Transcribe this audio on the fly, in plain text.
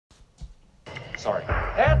Sorry.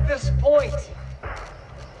 At this point,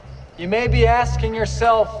 you may be asking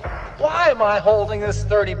yourself, why am I holding this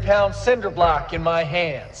 30-pound cinder block in my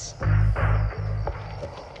hands?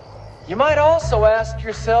 You might also ask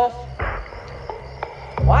yourself,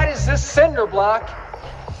 why does this cinder block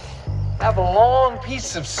have a long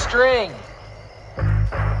piece of string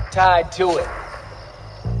tied to it?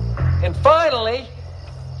 And finally,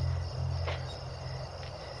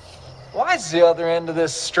 why is the other end of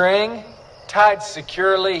this string tied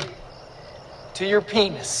securely to your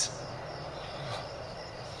penis?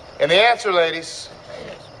 And the answer, ladies,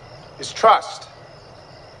 is trust.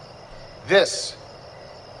 This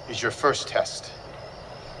is your first test.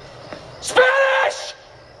 Spanish!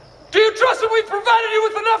 Do you trust that we've provided you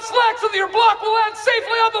with enough slack so that your block will land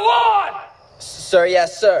safely on the lawn? Sir,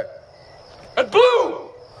 yes, sir. And Blue!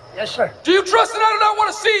 Yes, sir. Do you trust that I do not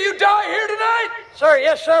want to see you die here tonight? Sir,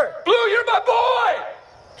 yes, sir. Blue, you're my boy!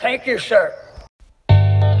 Thank you, sir.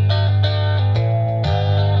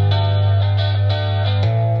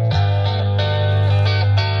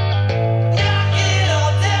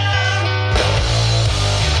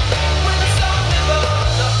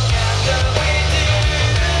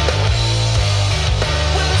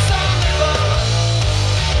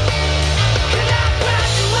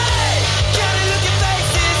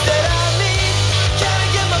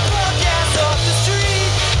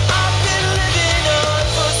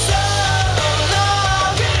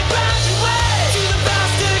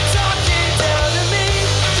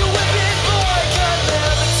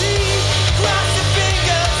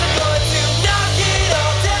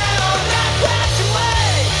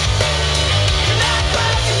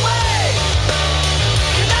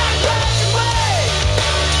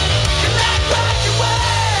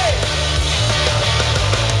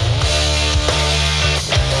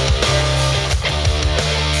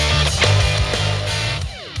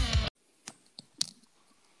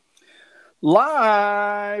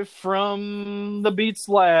 Live from the Beats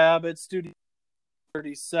Lab at Studio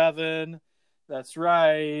 37. That's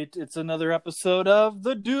right. It's another episode of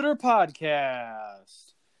the Duder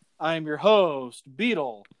Podcast. I'm your host,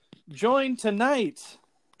 Beetle, joined tonight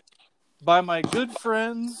by my good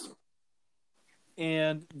friends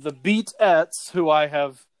and the Beatettes, who I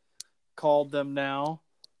have called them now.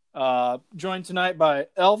 Joined tonight by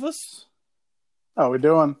Elvis. How we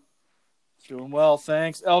doing? Doing well,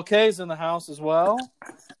 thanks. LK's in the house as well.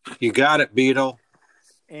 You got it, Beetle.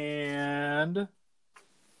 And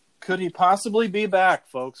could he possibly be back,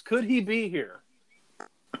 folks? Could he be here?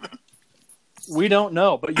 We don't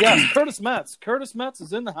know. But yes, Curtis Metz. Curtis Metz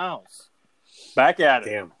is in the house. Back at it.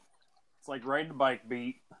 Damn. It's like riding a bike,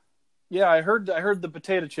 beat. Yeah, I heard the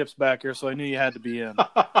potato chips back here, so I knew you had to be in.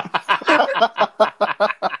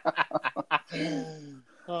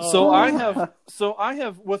 So I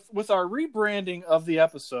have with our rebranding of the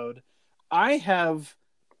episode, I have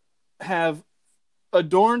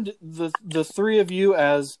adorned the three of you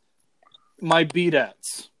as my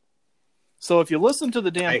beatettes. So if you listen to the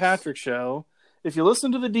Dan Patrick show, if you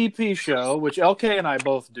listen to the DP show, which LK and I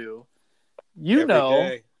both do, you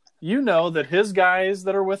know that his guys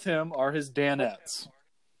that are with him are his Danettes.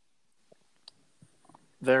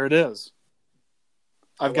 There it is.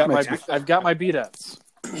 I've got my beatettes.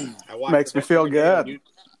 Makes me feel good.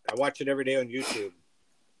 I watch it every day on YouTube.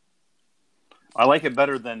 I like it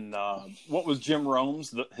better than what was Jim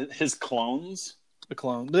Rome's his clones. The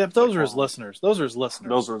clone. Those are his listeners. Those are his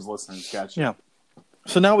listeners. Gotcha. Yeah.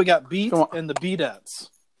 So now we got Beat and the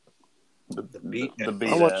Beatettes. The beat. I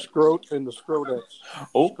want Scrote and the Scrotettes.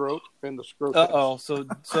 Oh. Scrote and the Scrotettes.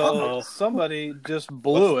 So somebody just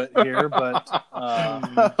blew it here, but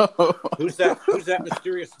Who's that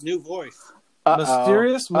mysterious new voice?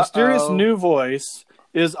 Mysterious new voice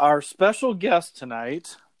is our special guest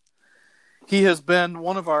tonight. He has been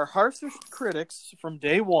one of our harshest critics from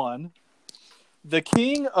day one, the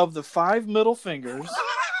king of the 5 middle fingers.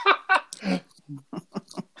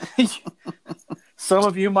 Some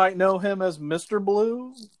of you might know him as Mr.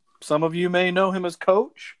 Blue. Some of you may know him as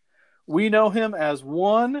Coach. We know him as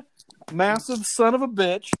one massive son of a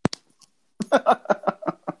bitch.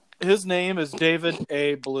 His name is David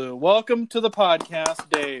A. Blue. Welcome to the podcast,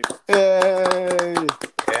 Dave. Yay!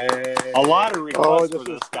 A lot of requests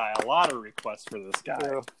for this guy.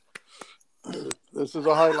 Yeah. This is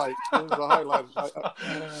a highlight.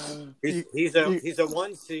 He's a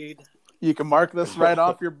one seed. You can mark this right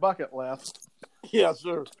off your bucket list. Yes,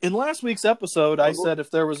 sir. In last week's episode, I said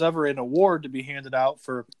if there was ever an award to be handed out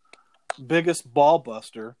for biggest ball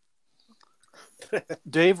buster,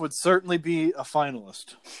 Dave would certainly be a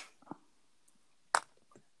finalist.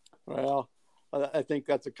 Well, I think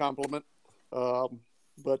that's a compliment.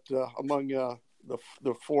 But among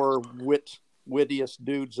the four wittiest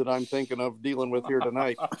dudes that I'm thinking of dealing with here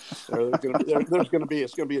tonight. It's going to be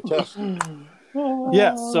a test.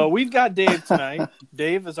 Yeah, so we've got Dave tonight.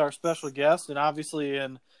 Dave is our special guest, and obviously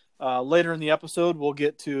later in the episode we'll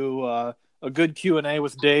get to a good Q&A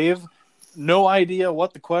with Dave. No idea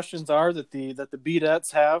what the questions are that the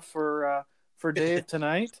Beatettes have for Dave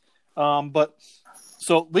tonight. But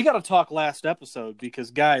so we got to talk last episode because,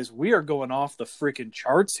 guys, we are going off the freaking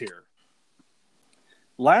charts here.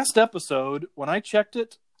 Last episode, when I checked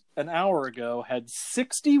it an hour ago, had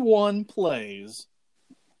 61 plays.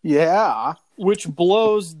 Yeah. Which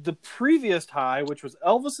blows the previous high, which was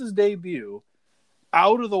Elvis's debut,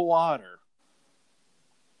 out of the water.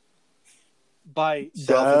 By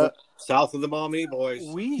south of the Maumee boys.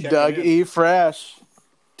 Doug E. Fresh.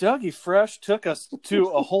 Doug E. Fresh took us to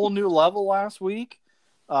a whole new level last week.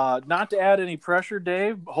 Not to add any pressure,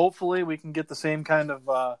 Dave. Hopefully, we can get the same kind of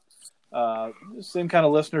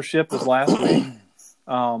listenership as last week.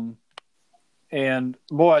 And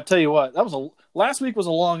boy, I tell you what, last week was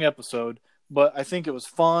a long episode, but I think it was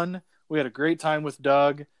fun. We had a great time with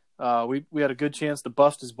Doug. We had a good chance to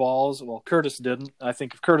bust his balls. Well, Curtis didn't. I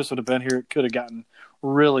think if Curtis would have been here, it could have gotten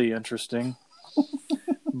really interesting.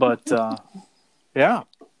 But yeah.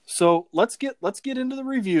 So let's get into the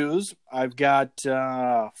reviews. I've got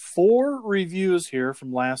 4 reviews here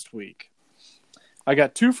from last week. I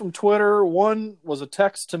got 2 from Twitter. One was a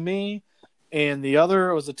text to me, and the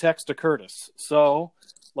other was a text to Curtis. So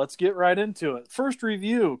let's get right into it. First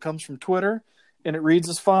review comes from Twitter, and it reads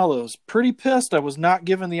as follows. Pretty pissed I was not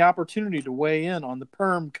given the opportunity to weigh in on the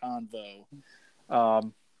perm convo.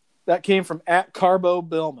 That came from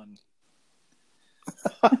 @CarboBillman.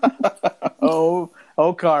 Oh,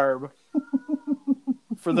 Carb.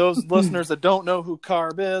 For those listeners that don't know who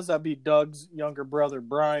Carb is, that'd be Doug's younger brother,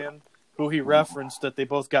 Brian, who he referenced that they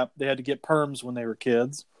had to get perms when they were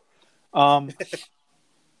kids. I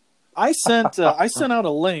sent out a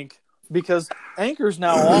link because Anchor's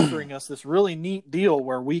now offering us this really neat deal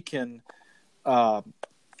where we can,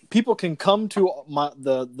 people can come to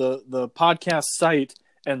the podcast site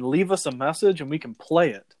and leave us a message and we can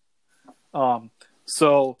play it.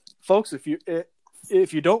 So folks, if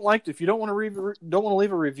you don't want to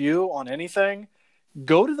leave a review on anything,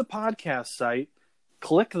 go to the podcast site,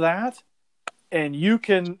 click that, and you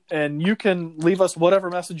can leave us whatever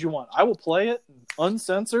message you want. I will play it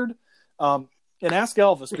uncensored. And ask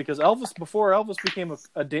Elvis, because before Elvis became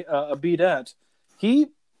a Beatette, he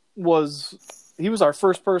was our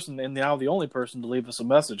first person and now the only person to leave us a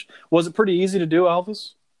message. Was it pretty easy to do,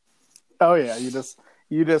 Elvis? Oh yeah, you just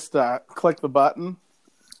click the button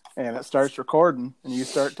and it starts recording and you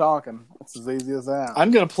start talking. It's as easy as that.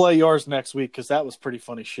 I'm gonna play yours next week because that was pretty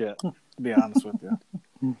funny shit. To be honest with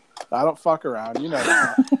you, I don't fuck around. You know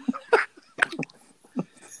that.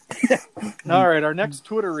 All right, our next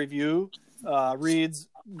Twitter review reads,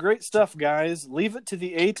 "Great stuff, guys. Leave it to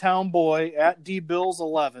the A-Town boy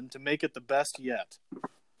 @DBills11 to make it the best yet.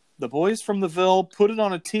 The boys from the Ville put it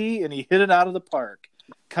on a tee and he hit it out of the park.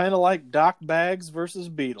 Kind of like Doc Bags versus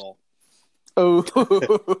Beetle. Oh,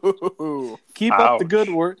 Keep up the good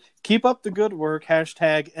work. Keep up the good work.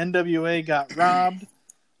 #NWA got robbed."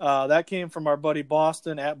 That came from our buddy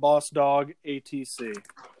Boston @BossDogATC.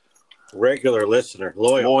 Regular listener,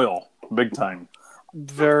 loyal, big time.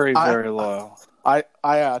 Very, very loyal. I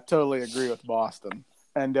totally agree with Boston.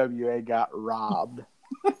 NWA got robbed.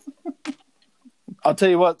 I'll tell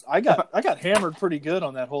you what, I got hammered pretty good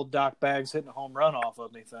on that whole Doc Bags hitting a home run off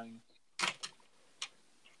of me thing.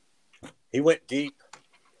 He went deep.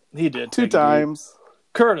 He did 2 times.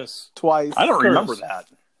 Curtis, twice. I don't remember that.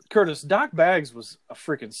 Curtis, Doc Bags was a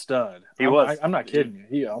freaking stud. He was. I'm not kidding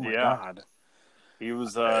you. Oh my God. He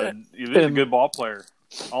was a good ball player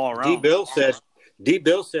all around. D.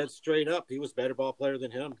 Bill said straight up he was a better ball player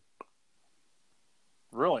than him.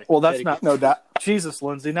 Really? Well, that's not no doubt. Jesus,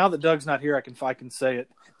 Lindsay. Now that Doug's not here, I can say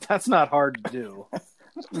it. That's not hard to do.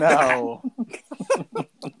 No.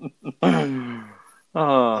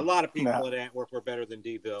 A lot of people at Antwerp were better than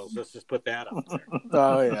D. Bills. Let's just put that out there.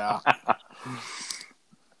 Oh yeah.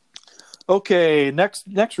 Okay,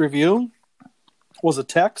 next review was a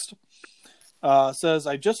text. Says,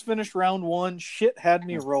 "I just finished round 1. Shit had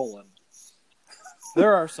me rolling.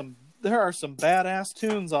 There are some badass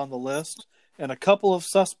tunes on the list and a couple of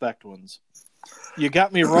suspect ones. You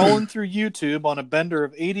got me rolling through YouTube on a bender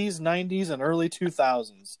of 80s, 90s, and early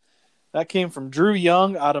 2000s." That came from Drew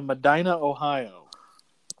Young out of Medina, Ohio.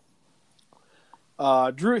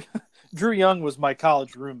 Drew Young was my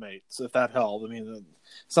college roommate, so if that helped. I mean,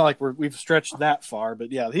 it's not like we've stretched that far,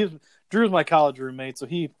 but yeah, Drew was my college roommate, so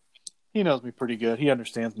he knows me pretty good. He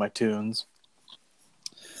understands my tunes.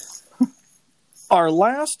 Our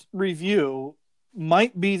last review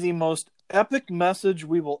might be the most epic message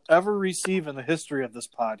we will ever receive in the history of this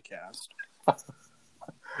podcast.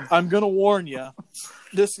 I'm going to warn you,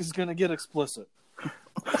 this is going to get explicit.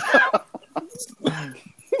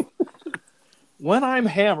 When I'm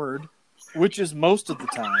hammered, which is most of the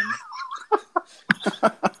time,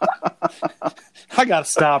 I got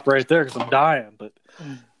to stop right there because I'm dying. But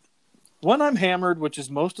when I'm hammered, which is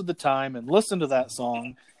most of the time, and listen to that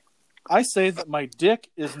song, I say that my dick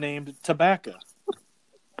is named Tobacco.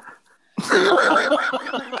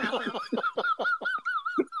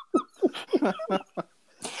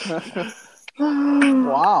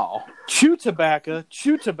 Wow. Chew tobacco,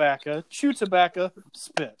 chew tobacco, chew tobacco,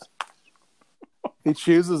 spit. He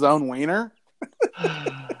chews his own wiener?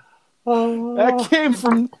 That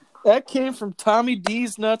came from Tommy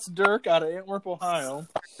D's Nuts Dirk out of Antwerp, Ohio.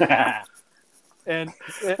 And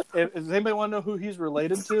does anybody want to know who he's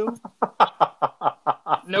related to?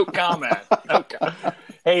 No comment. Okay.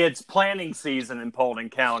 Hey, it's planting season in Paulding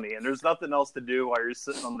County, and there's nothing else to do while you're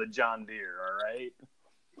sitting on the John Deere, all right?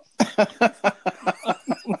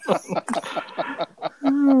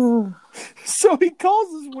 So he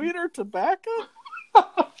calls his wiener tobacco?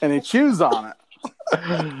 And he chews on it.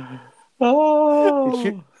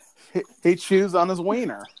 Oh. He chews on his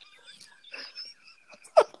wiener.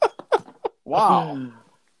 Wow.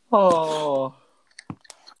 Oh.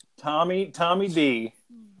 Tommy D.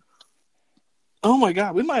 Oh my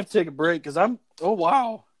God, we might have to take a break because oh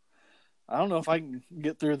wow. I don't know if I can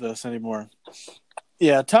get through this anymore.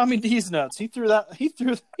 Yeah, Tommy D's Nuts. He threw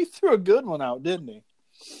a good one out, didn't he?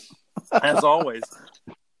 As always.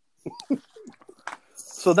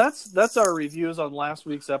 So that's our reviews on last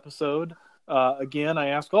week's episode. Again, I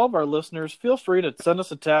ask all of our listeners, feel free to send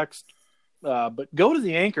us a text, but go to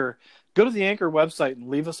the Anchor website and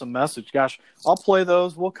leave us a message. Gosh, I'll play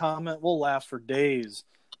those. We'll comment. We'll laugh for days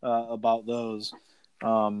about those.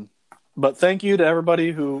 But thank you to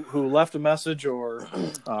everybody who left a message or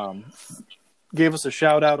gave us a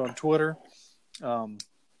shout out on Twitter.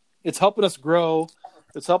 It's helping us grow.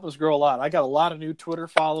 It's helping us grow a lot. I got a lot of new Twitter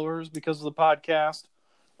followers because of the podcast.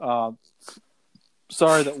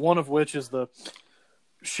 Sorry that one of which is the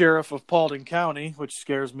sheriff of Paulding County, which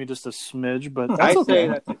scares me just a smidge, but I say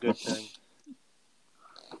that's a good thing.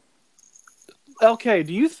 LK,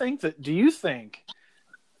 do you think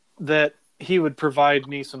that he would provide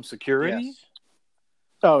me some security? Yes.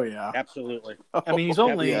 Oh yeah. Absolutely. I mean, he's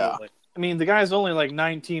only Absolutely. I mean, the guy's only like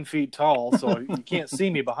 19 feet tall, so you can't see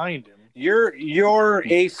me behind him. Your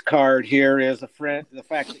ace card here is the fact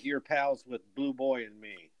that you're pals with Blue Boy and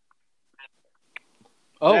me.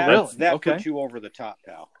 Oh, really? That okay. puts you over the top,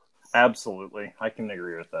 pal. Absolutely. I can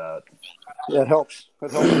agree with that. Yeah, it helps.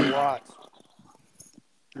 It helps a lot.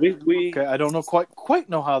 We Okay, I don't know quite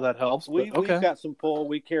know how that helps. But we've okay. got some pull.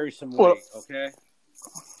 We carry some Well- weight. Okay.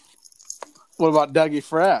 What about Dougie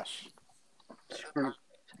Fresh?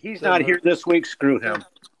 He's not here this week. Screw him.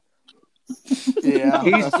 Yeah.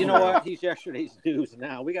 He's you know what? He's yesterday's news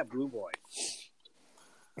now. We got Blue Boy.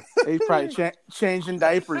 He's probably changing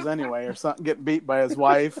diapers anyway or something, getting beat by his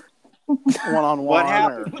wife one-on-one. What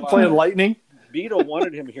happened? Playing lightning. Beetle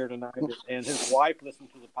wanted him here tonight, and his wife listened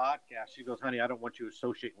to the podcast. She goes, "Honey, I don't want you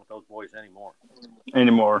associating with those boys anymore."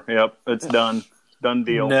 Yep, it's done. Done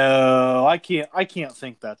deal. No, I can't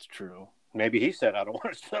think that's true. Maybe he said, "I don't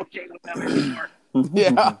want to associate with them anymore."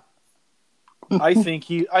 Yeah. I think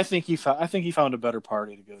he found a better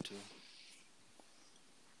party to go to.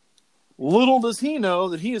 Little does he know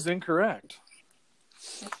that he is incorrect.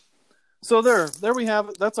 So there we have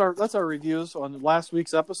it. That's our reviews on last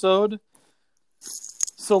week's episode.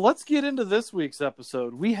 So let's get into this week's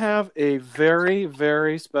episode. We have a very,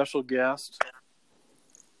 very special guest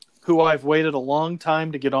who I've waited a long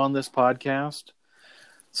time to get on this podcast,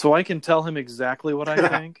 so I can tell him exactly what I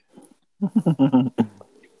think.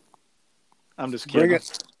 I'm just kidding. Bring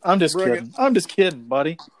it. I'm just Bring kidding. I'm just kidding,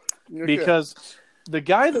 buddy. You're Because the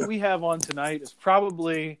guy that we have on tonight is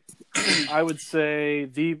probably, I would say,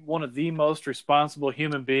 one of the most responsible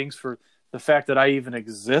human beings for the fact that I even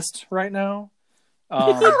exist right now.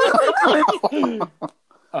 Don't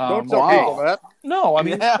tell people that. No, I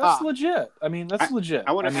mean Yeah. that's legit. I mean that's legit.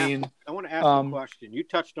 I want to ask a um, question. You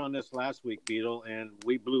touched on this last week, Beetle, and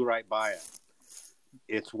we blew right by it.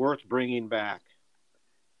 It's worth bringing back.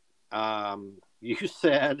 You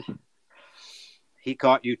said he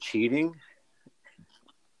caught you cheating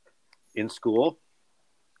in school.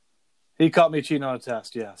 he caught me cheating on a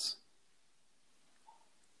test. Yes.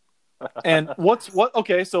 And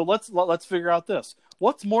okay, so let's figure out this.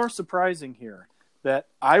 What's more surprising here? That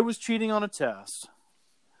I was cheating on a test,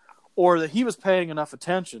 or that he was paying enough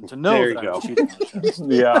attention to know There that you I was go. cheating on tests.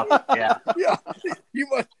 Yeah. Yeah. Yeah,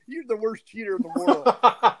 you're the worst cheater in the world.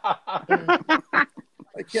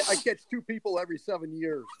 I catch 2 people every 7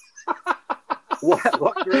 years. What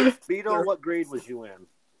grade, Speedo? What grade was you in?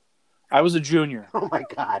 I was a junior. Oh my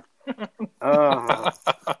God.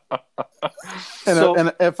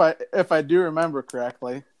 And if I do remember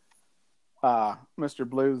correctly, Mr.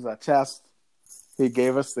 Blue's test, he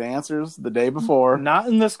gave us the answers the day before. Not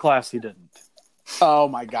in this class, he didn't. Oh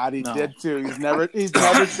my God, he No. did too. He's never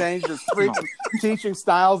changed his freaking teaching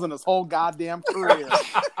styles in his whole goddamn career.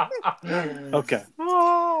 Okay.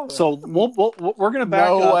 So we're gonna back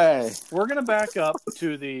up. No way. We're gonna back up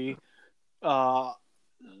to the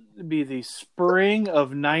the spring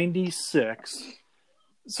of '96.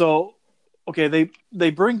 So, okay,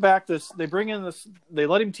 they bring back this. They bring in this. They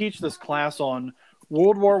let him teach this class on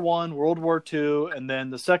World War I, World War II, and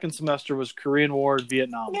then the second semester was Korean War,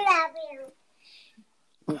 Vietnam.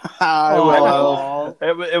 Hi, Willow.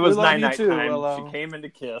 It was We love you night too, time. Willow. She came in to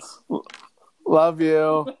kiss. Love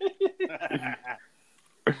you.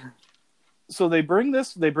 So they bring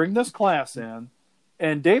this class in,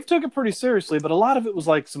 and Dave took it pretty seriously, but a lot of it was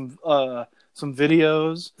like some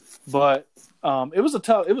videos, but it was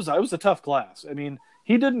a tough class. I mean,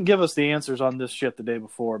 he didn't give us the answers on this shit the day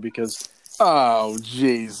before because Oh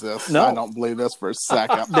Jesus! No. I don't believe this for a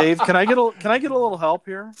second. Dave, can I get a little help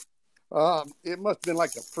here? It must have been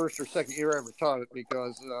like the first or second year I ever taught it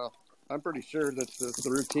because I'm pretty sure that the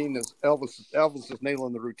routine is Elvis is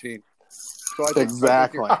nailing the routine. So I think,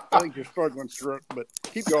 Exactly. I think you're struggling through it, but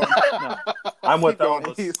keep going. No. I'm with Keep going.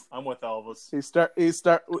 Elvis. I'm with Elvis. He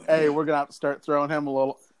start. Hey, we're gonna have to start throwing him a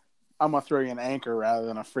little. I'm gonna throw you an anchor rather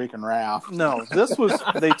than a freaking raft. No, this was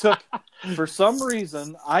they took for some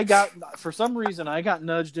reason I got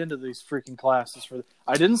nudged into these freaking classes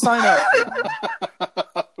I didn't sign up for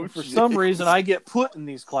them. For some reason I get put in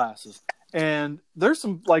these classes. And there's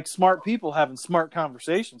some like smart people having smart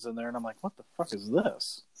conversations in there and I'm like, what the fuck is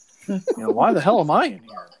this? Why the hell am I in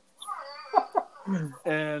here?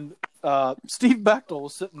 And Steve Bechtel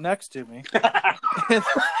was sitting next to me.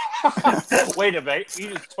 Wait a minute.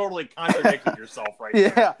 You just totally contradicted yourself right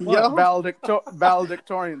there. Yeah.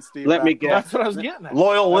 Valedictorian Steve. Let me Bechtel. guess. That's what I was getting at.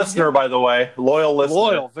 Loyal listener, by the way. Loyal listener.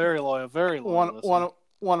 Loyal, very loyal, very loyal. listener.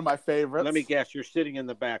 One of my favorites. Let me guess. You're sitting in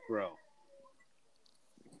the back row.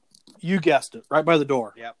 You guessed it, right by the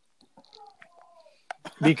door. Yep.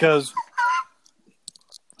 Because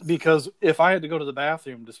if I had to go to the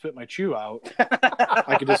bathroom to spit my chew out,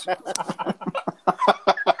 I could just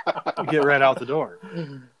get right out the door.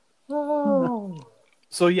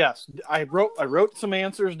 So yes, I wrote some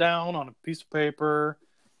answers down on a piece of paper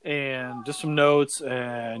and just some notes,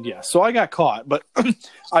 and yeah, so I got caught. But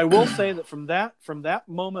I will say that from that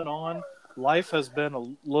moment on, life has been a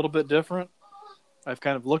little bit different. I've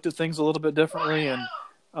kind of looked at things a little bit differently, and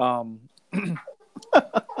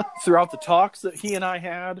throughout the talks that he and I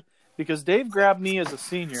had, because Dave grabbed me as a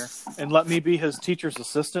senior and let me be his teacher's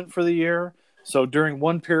assistant for the year. So during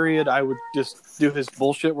one period, I would just do his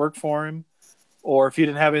bullshit work for him. Or if he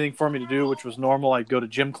didn't have anything for me to do, which was normal, I'd go to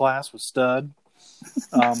gym class with Stud.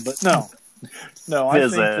 But no,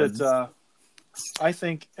 I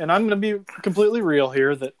think, and I'm going to be completely real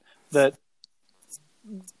here, that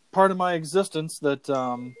part of my existence that,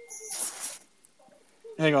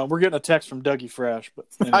 hang on, we're getting a text from Dougie Fresh, but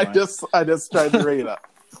anyway. I just tried to read it.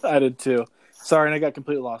 I did too. Sorry, and I got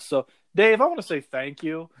completely lost. So, Dave, I want to say thank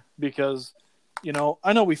you because,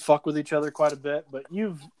 I know we fuck with each other quite a bit, but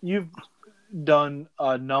you've done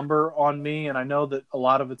a number on me, and I know that a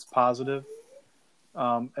lot of it's positive.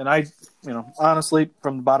 And I, honestly,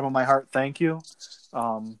 from the bottom of my heart, thank you.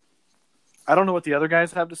 I don't know what the other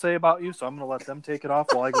guys have to say about you, so I'm going to let them take it off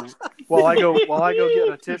while I go get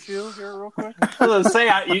a tissue here real quick. I was gonna say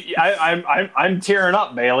I'm tearing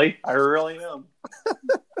up, Bailey. I really am.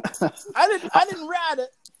 I didn't write it.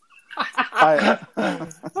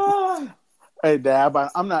 Hey, Dab,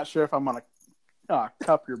 I'm not sure if I'm going to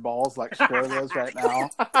cup your balls like Sterling is right now.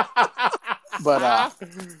 But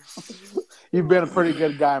you've been a pretty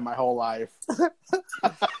good guy my whole life.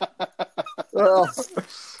 Well,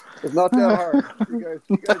 it's not that hard. You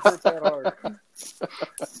guys work that hard.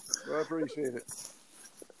 Well, I appreciate it.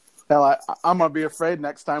 Hell, I'm going to be afraid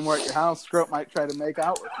next time we're at your house, Scrope might try to make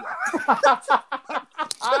out with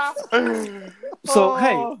you. So,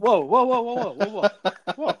 hey, whoa.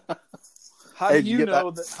 How do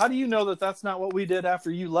you know that that's not what we did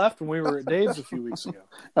after you left when we were at Dave's a few weeks ago?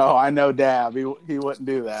 Oh, I know Dab. He wouldn't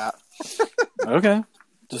do that. Okay.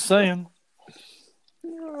 Just saying.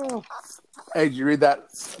 Hey, did you read that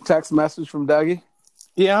text message from Dougie?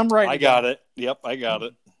 Yeah, I'm right. I got it. Yep, I got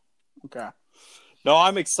it. Okay. No,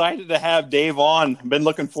 I'm excited to have Dave on. I've been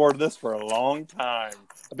looking forward to this for a long time.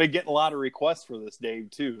 I've been getting a lot of requests for this,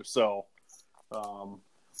 Dave, too. So, a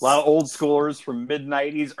lot of old schoolers from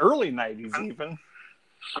mid-'90s, early '90s even.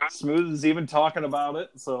 Smooth is even talking about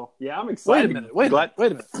it. So, yeah, I'm excited. Wait a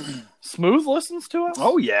minute. Smooth listens to us?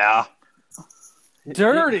 Oh, yeah.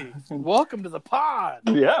 Dirty. Welcome to the pod.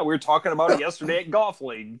 Yeah, we were talking about it yesterday at Golf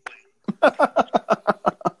League.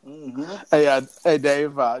 Hey,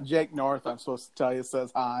 Dave. Jake North, I'm supposed to tell you,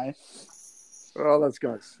 says hi. Oh, that's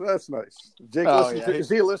nice. That's nice. Jake, is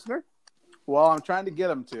he a listener? Well, I'm trying to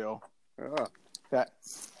get him to. Oh.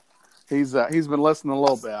 He's been listening a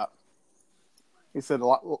little bit. He said a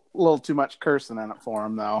little too much cursing in it for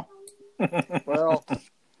him, though. Well,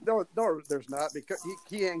 no, there's not, because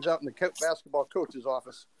he hangs out in the basketball coach's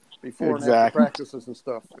office before and after practices and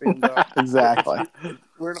stuff. And, exactly.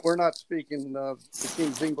 We're not speaking the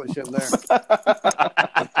King's English in there.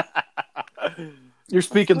 You're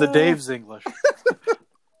speaking the Dave's English.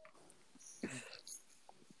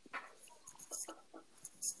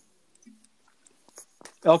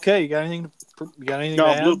 Okay, you got anything? No, to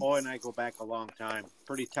add? Blue Boy and I go back a long time,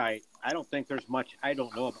 pretty tight. I don't think there's much I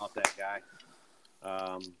don't know about that guy.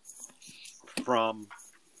 From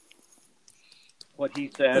what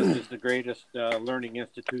he says is the greatest learning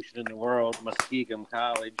institution in the world, Muskegon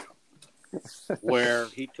College, where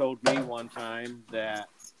he told me one time that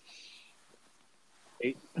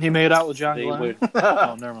he made out with John Glenn?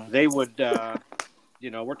 Oh, never mind. They would,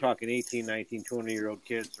 we're talking 18, 19, 20-year-old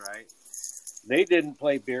kids, right? They didn't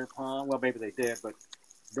play beer pong. Well, maybe they did, but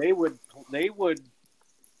they would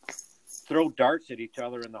throw darts at each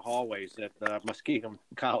other in the hallways at Muskegon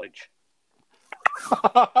College.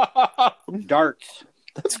 Darts.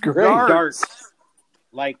 That's great. Darts.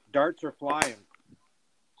 Like darts are flying.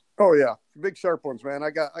 Oh yeah, big sharp ones, man.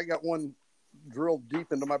 I got one drilled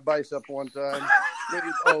deep into my bicep one time.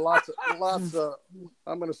 Lots of.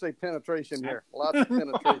 I'm going to say penetration here. Lots of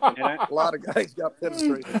penetration. A lot of guys got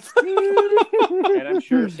penetrated. And I'm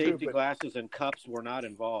sure safety glasses and cups were not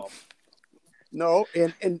involved. No,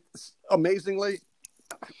 and amazingly,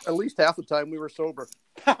 at least half the time we were sober.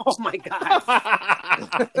 Oh my God!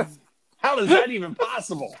 How is that even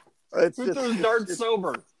possible? Who throws darts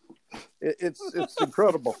sober? It's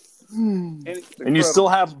incredible. And you still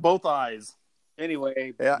have both eyes.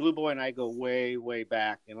 Anyway, yeah. Blue Boy and I go way, way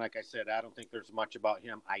back. And like I said, I don't think there's much about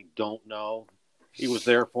him I don't know. He was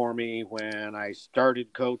there for me when I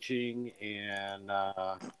started coaching and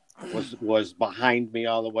was behind me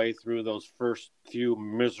all the way through those first few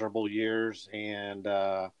miserable years. And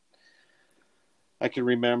I can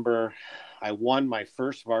remember I won my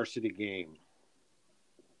first varsity game.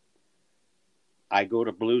 I go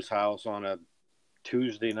to Blue's house on a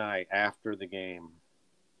Tuesday night after the game.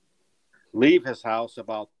 Leave his house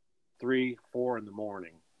about 3-4 in the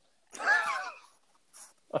morning.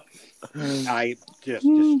 I just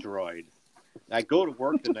destroyed. I go to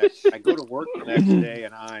work the next day,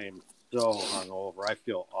 and I am so hungover. I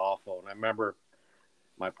feel awful. And I remember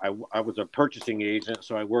I was a purchasing agent,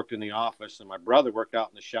 so I worked in the office, and my brother worked out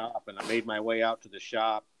in the shop. And I made my way out to the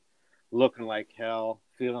shop, looking like hell,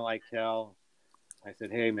 feeling like hell. I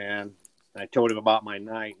said, "Hey, man," and I told him about my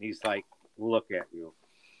night, and he's like, "Look at you.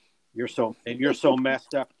 You're so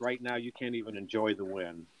messed up right now. You can't even enjoy the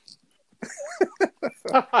win."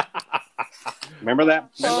 Remember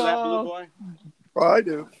that, Blue Boy? Oh, I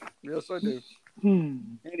do. Yes, I do.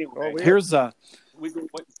 Anyway, here's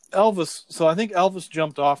Elvis. So I think Elvis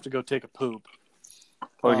jumped off to go take a poop.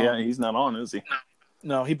 Oh yeah, he's not on, is he?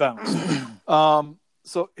 No, he bounced.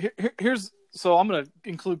 So here's. So I'm going to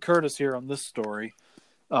include Curtis here on this story.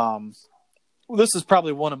 This is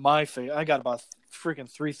probably one of my favorite. I got about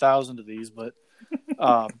freaking 3,000 of these, but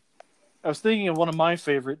I was thinking of one of my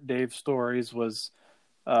favorite Dave stories was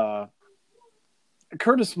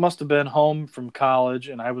Curtis must have been home from college,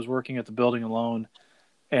 and I was working at the building alone.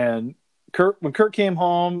 And when Kurt came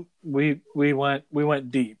home, we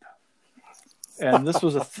went deep. And this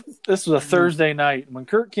was a Thursday night. When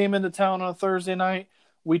Kurt came into town on a Thursday night,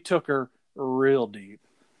 we took her real deep.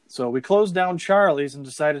 So we closed down Charlie's and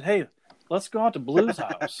decided, hey, let's go out to Blue's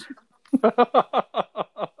house.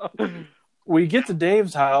 We get to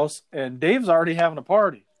Dave's house, and Dave's already having a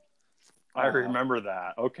party. I remember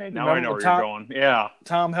that. Okay, now I know where you're going. Yeah.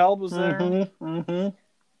 Tom Held was there. Mm-hmm.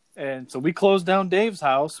 And so we closed down Dave's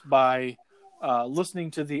house by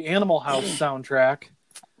listening to the Animal House soundtrack.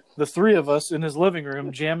 The three of us in his living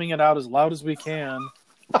room, jamming it out as loud as we can,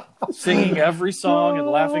 singing every song and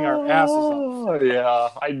laughing our asses off. Oh, yeah,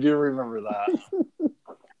 I do remember that.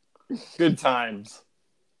 Good times.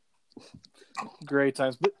 Great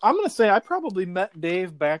times. But I'm going to say I probably met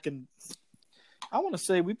Dave back in, I want to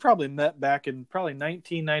say we probably met back in probably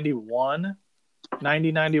 1991,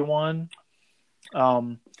 91.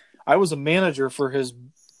 I was a manager for his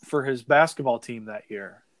basketball team that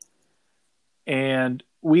year. And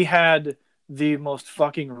we had the most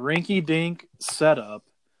fucking rinky-dink setup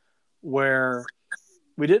where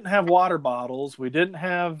we didn't have water bottles. We didn't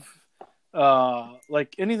have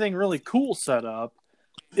like anything really cool set up.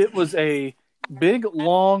 It was a big,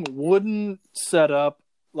 long wooden setup,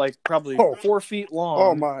 like probably 4 feet long.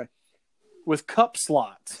 Oh my! With cup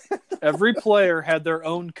slots. Every player had their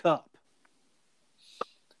own cup.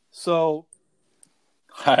 So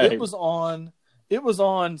it was on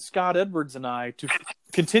Scott Edwards and I to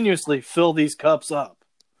continuously fill these cups up.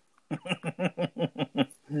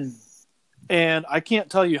 And I can't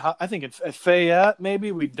tell you how. I think at Fayette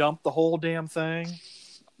maybe we dumped the whole damn thing.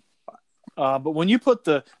 But when you put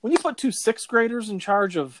two sixth graders in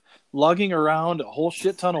charge of lugging around a whole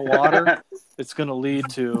shit ton of water, it's going to lead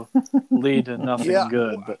to nothing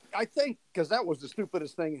good. But I think because that was the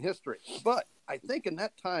stupidest thing in history. But I think in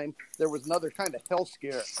that time there was another kind of health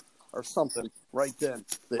scare or something right then.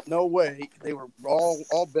 That no way they were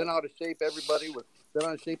all bent out of shape. Everybody was bent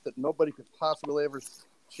out of shape that nobody could possibly ever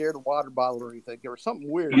share the water bottle or anything. There was something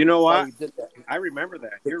weird. You know what? Did that. I remember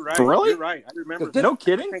that. You're right. Really? You're right. I remember. No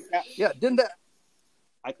kidding. Didn't that?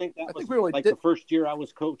 I think that was really the first year I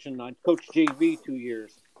was coaching. I coached JV 2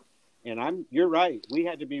 years, and you're right. We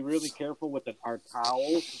had to be really careful with our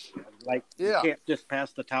towels. Like you can't just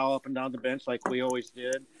pass the towel up and down the bench like we always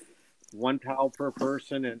did. One towel per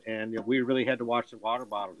person, and we really had to watch the water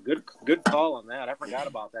bottles. Good call on that. I forgot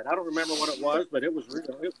about that. I don't remember what it was, but it was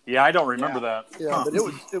really. Yeah, I don't remember that. Yeah, but it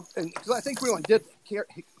was, because I think we only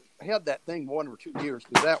had that thing 1 or 2 years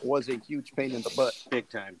because that was a huge pain in the butt. Big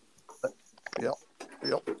time. Yep.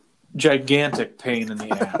 Gigantic pain in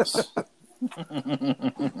the ass.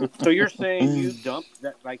 So you're saying you dumped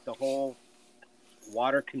that like the whole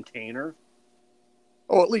water container?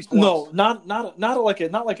 Oh, at least once. No, not like a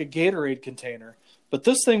Gatorade container, but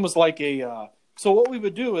this thing was like a. So what we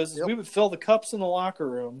would do is we would fill the cups in the locker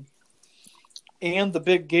room, and the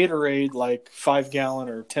big Gatorade like 5-gallon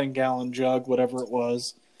or 10-gallon jug, whatever it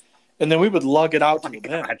was, and then we would lug it out to the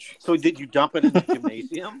bench. So did you dump it in the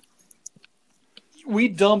gymnasium? We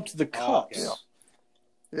dumped the cups. Okay.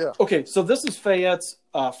 Yeah. Okay, so this is Fayette's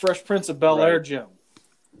Fresh Prince of Bel-Air gym.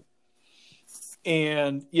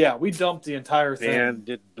 And, we dumped the entire thing. And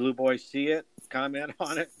did Blue Boy see it, comment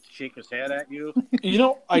on it, shake his head at you?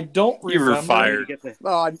 I don't remember. You were fired.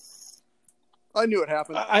 No, I knew it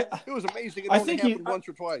happened. It was amazing. It only happened once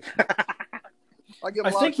or twice. I give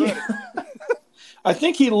him a lot of credit. I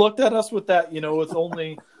think he looked at us with that, with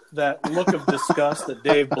only that look of disgust that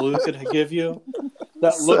Dave Blue could give you.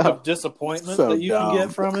 That look of disappointment that you can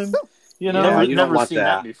get from him. I've never seen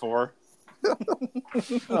that before. No,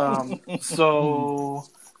 I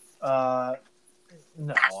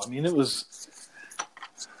mean, you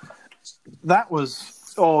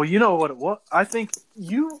know what it was? I think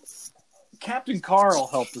Captain Carl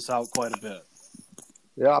helped us out quite a bit.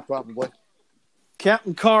 Yeah, probably.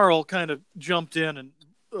 Captain Carl kind of jumped in and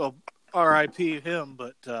R.I.P. him,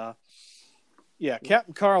 but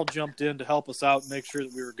Captain Carl jumped in to help us out and make sure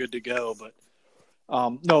that we were good to go. But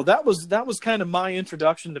no, that was kind of my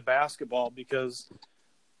introduction to basketball because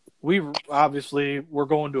we obviously were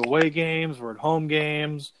going to away games, we're at home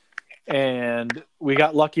games, and we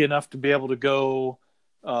got lucky enough to be able to go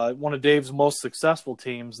one of Dave's most successful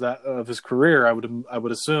teams of his career. I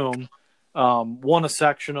would assume won a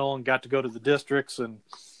sectional and got to go to the districts, and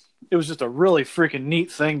it was just a really freaking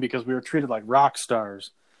neat thing because we were treated like rock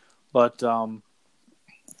stars. But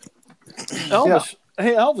Elvis.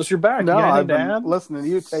 Hey, Elvis, you're back. No, I've been add? listening to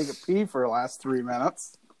you take a pee for the last 3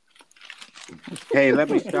 minutes. Hey, let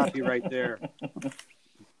me stop you right there.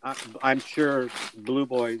 I'm sure Blue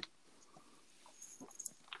Boy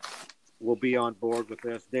will be on board with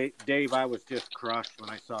this. Dave, I was just crushed when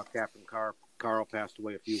I saw Captain Carl passed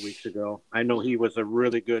away a few weeks ago. I know he was a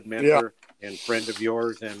really good mentor and friend of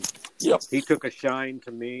yours, and he took a shine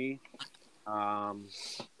to me. And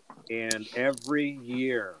every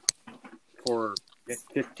year for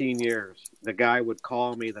 15 years, the guy would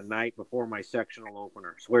call me the night before my sectional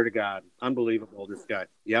opener. Swear to God. Unbelievable, this guy.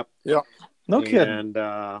 Yep. No kidding. And,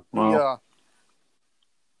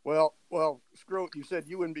 well, screw it. You said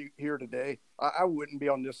you wouldn't be here today. I wouldn't be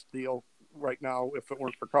on this deal right now if it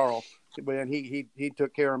weren't for Carl. But he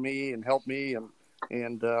took care of me and helped me.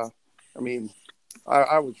 And I mean,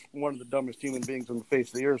 I was one of the dumbest human beings on the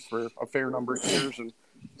face of the earth for a fair number of years. And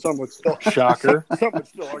some would still shocker. Some would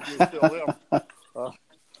still argue it's still him.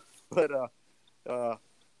 But well,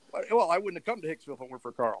 I wouldn't have come to Hicksville if it weren't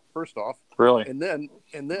for Carl. First off, Really? and then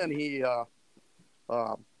he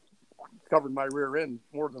covered my rear end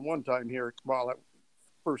more than one time here while I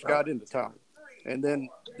first got into town, and then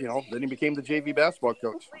then he became the JV basketball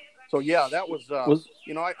coach. So yeah, that was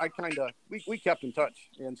I kind of we kept in touch,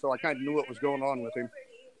 and so I kind of knew what was going on with him,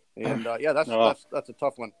 and yeah, that's a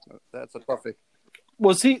tough one. That's a toughie.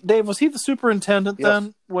 Was he, Dave? Was he the superintendent Yes.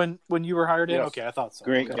 then when you were hired in? Yes. Okay, I thought so.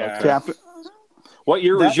 Great Okay. guy. Captain. What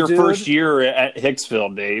year was That your dude- first year at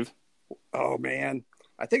Hicksville, Dave? Oh man,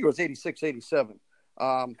 I think it was 86, 87.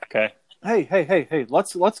 Okay. Hey!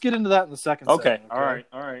 Let's get into that in the second. Okay. segment, All right.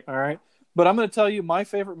 All right. But I'm going to tell you my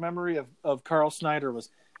favorite memory of Carl Snyder was,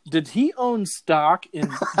 did he own stock in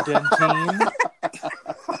Dentine?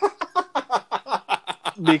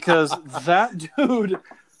 Because that dude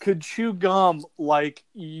could chew gum like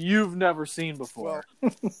you've never seen before.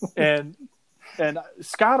 and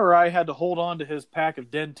Scott or I had to hold on to his pack of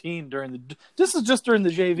Dentine this is just during the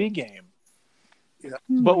JV game. Yeah.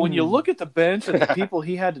 But when you look at the bench and the people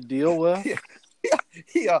he had to deal with,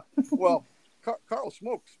 Well, Carl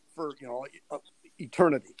smoked for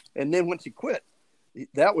eternity, and then once he quit,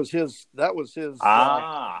 that was his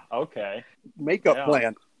Okay. makeup Yeah.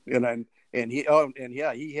 plan,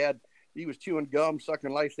 he was chewing gum,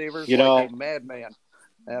 sucking lifesavers You know- like a madman.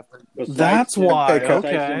 After Besides That's him- why, besides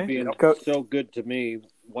okay. him being Coach. so good to me,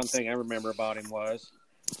 one thing I remember about him was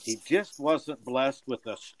he just wasn't blessed with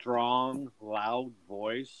a strong, loud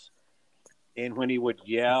voice. And when he would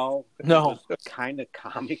yell, No. it was kind of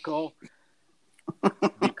comical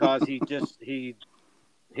because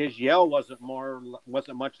his yell wasn't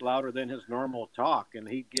much louder than his normal talk, and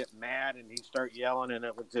he'd get mad and he'd start yelling, and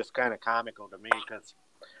it was just kind of comical to me because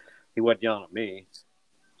he wasn't yelling at me.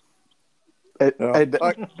 I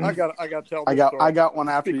got to tell. This story. I got one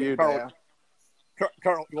after Speaking you, of Carl, Dave.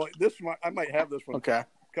 Carl, well, I might have this one. Okay.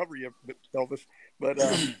 Cover you, Elvis. But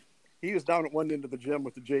he was down at one end of the gym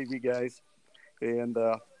with the JV guys, and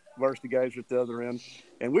varsity guys were at the other end.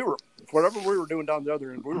 And whatever we were doing down the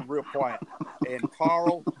other end, we were real quiet. And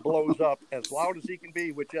Carl blows up as loud as he can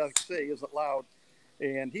be, which I say isn't loud.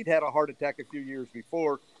 And he'd had a heart attack a few years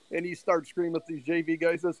before. And he started screaming at these JV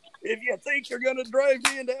guys, says, "If you think you're going to drive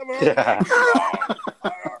me into heaven,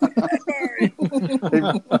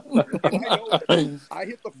 I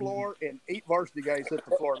hit the floor, and 8 varsity guys hit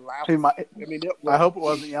the floor laughing. I hope it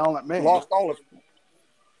wasn't yelling at me. Lost all of it.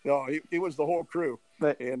 No, it was the whole crew.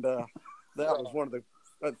 But- And that was one of the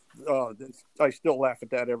I still laugh at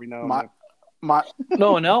that every now and then.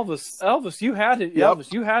 no, and Elvis, you had it. Yep.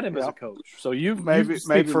 Elvis, you had him as a Yep. coach, so you maybe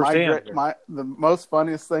speak firsthand. the most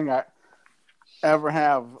funniest thing I ever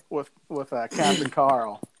have with Captain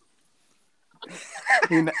Carl.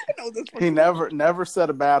 He never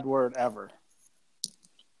said a bad word ever.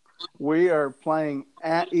 We are playing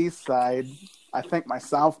at Eastside, I think my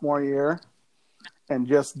sophomore year, and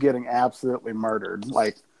just getting absolutely murdered,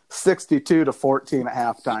 like 62-14 at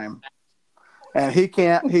halftime. And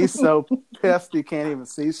he's so pissed he can't even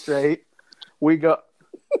see straight. We go,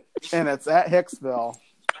 and it's at Hicksville,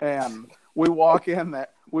 and we walk in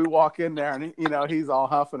there, and he's all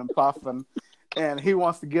huffing and puffing, and he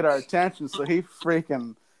wants to get our attention, so he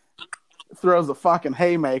freaking throws a fucking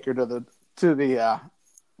haymaker to the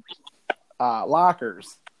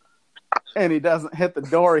lockers, and he doesn't hit the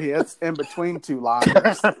door; he hits in between 2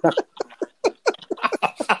 lockers.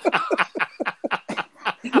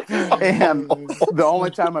 And the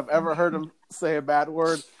only time I've ever heard him say a bad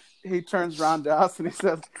word, he turns around to us and he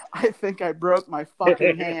says, "I think I broke my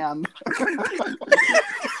fucking hand."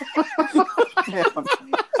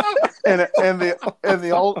 And in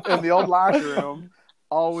the old locker room,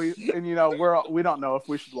 we don't know if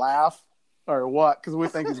we should laugh or what, because we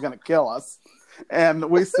think he's going to kill us. And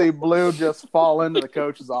we see Blue just fall into the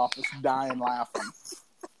coach's office, dying laughing.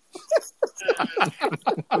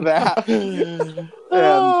 That, and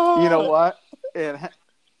you know what? And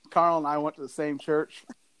Carl and I went to the same church,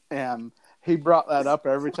 and he brought that up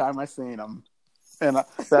every time I seen him, and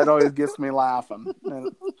that always gets me laughing.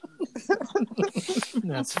 And,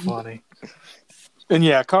 That's funny. And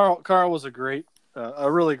yeah, Carl was a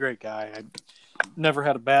really great guy. I never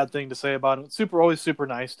had a bad thing to say about him. Always super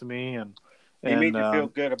nice to me, and He made you feel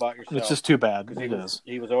good about yourself. It's just too bad.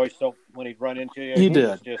 He was always so, when he'd run into you, He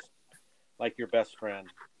was did. just like your best friend.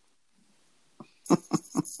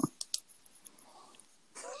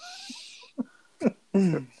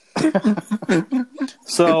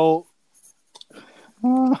 So,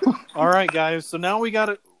 all right, guys. So now we got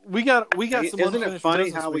some Isn't it unfinished funny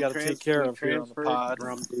business how we got to take care of here on the transferred pod.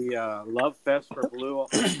 from the Love Fest for Blue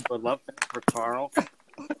to Love Fest for Carl?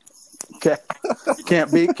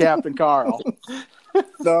 Can't beat Captain Carl.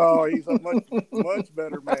 No, he's a much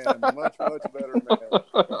better man. Much better man.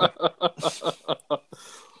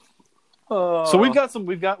 So we've got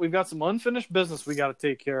some unfinished business we got to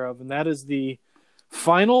take care of, and that is the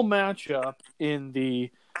final matchup in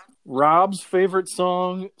the Rob's Favorite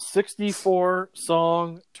Song 64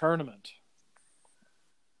 song tournament.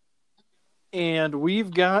 And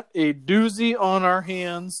we've got a doozy on our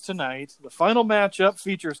hands tonight. The final matchup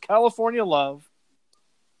features California Love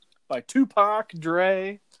by Tupac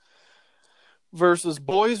Dre versus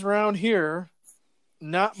Boys Round Here,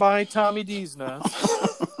 not by Tommy Deesna,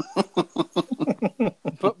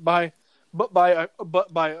 but by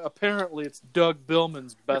apparently it's Doug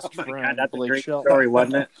Billman's best friend. God, that's Blake a great Shelton. story,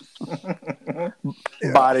 wasn't it?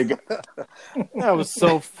 Body. That was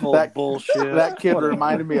so full of bullshit. That kid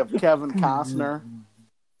reminded me of Kevin Costner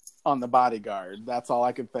on The Bodyguard. That's all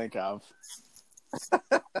I could think of. I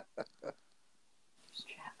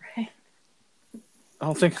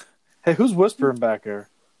don't think. Hey, who's whispering back there?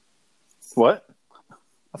 What?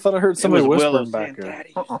 I thought I heard somebody Willow whispering back saying,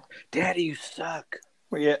 there. Daddy, you suck.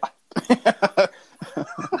 Well, yeah.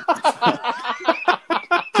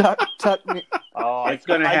 Tuck me. Oh, It's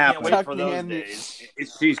gonna I happen. can't wait for Tuck me those in. days.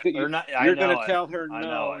 You're not- I going know to it. tell her I know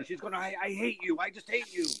no, it. and she's going to, I hate you. I just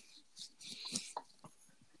hate you.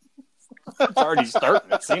 It's already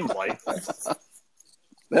starting, it seems like.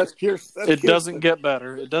 That's pure. It doesn't get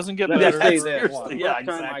better. It doesn't get Let me better. say after this. one. The Yeah, first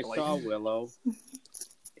time exactly. I saw Willow,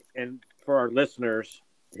 and for our listeners,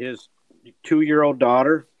 his 2-year-old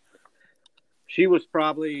daughter, she was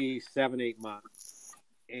probably 7-8 months,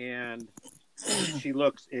 and she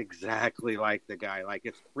looks exactly like the guy. Like,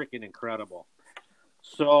 it's freaking incredible.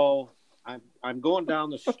 So I'm going down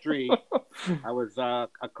the street. I was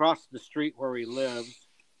across the street where he lives,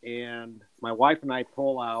 and my wife and I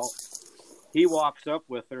pull out. He walks up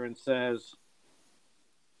with her and says,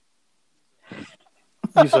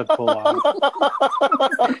 You said pull out.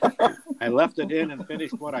 I left it in and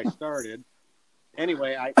finished what I started.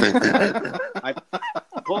 Anyway, I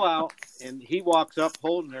pull out, and he walks up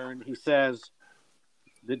holding her, and he says,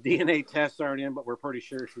 the DNA tests aren't in, but we're pretty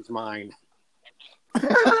sure she's mine.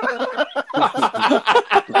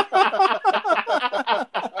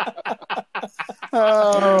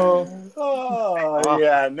 Oh,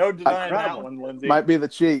 yeah, no denying that one, Lindsay. Might be the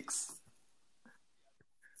cheeks.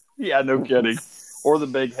 Yeah, no kidding. Or the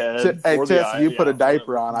big head. Hey, or Tiff, the eye. you put a Yeah,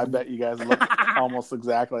 diaper whatever. on. I bet you guys look almost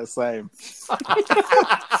exactly the same.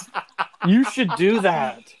 You should do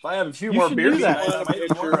that. If I have a few You more should beers do that. tonight, I A might be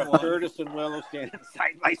picture more of than one. Curtis and Willow standing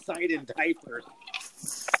side by side in diapers.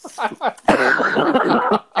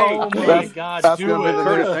 Oh my that's- God, that's do gonna be it. the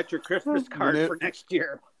Curtis, new- that's your Christmas card for next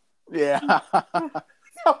year. Yeah. Yeah.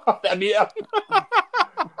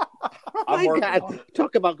 Oh my God.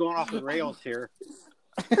 Talk about going off the rails here.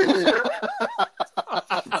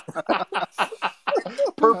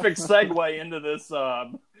 Perfect segue into this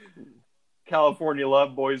California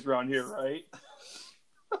Love Boys around here, right?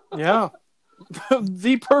 Yeah.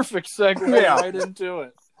 The perfect segue right into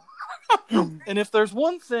it. And if there's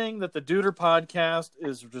one thing that the Duder podcast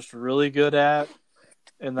is just really good at,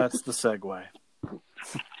 and that's the segue.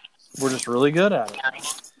 We're just really good at it.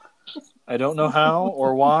 I don't know how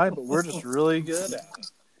or why, but we're just really good at it.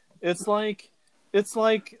 It's like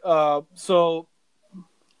so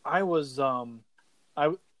I was I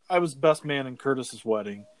was best man in Curtis's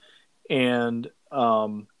wedding, and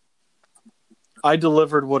I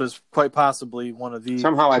delivered what is quite possibly one of the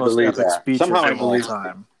Somehow I most believe epic that. speeches Somehow I of all believe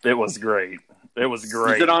time. It was great. It was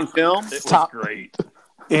great. Is it on film? It was Top- great.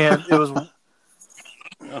 And it was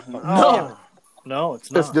no,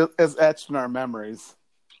 it's not. It's etched in our memories.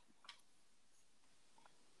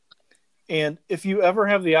 And if you ever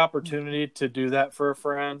have the opportunity to do that for a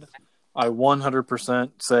friend, I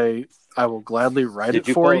 100% say I will gladly write Did it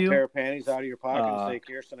you for pull you. a pair of panties out of your pocket and say,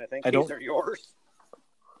 Kirsten, I think I these don't- are yours?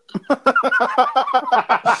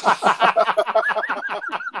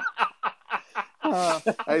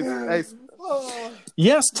 Hey,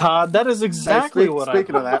 Yes, Todd, that is exactly what I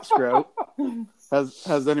speaking of that, Scroat,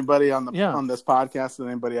 has anybody on Yeah. on this podcast, has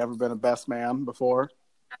anybody ever been a best man before?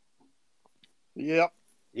 Yep.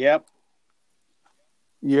 Yep.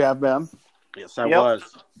 You have been. Yes, I Yep.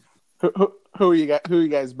 was. Who you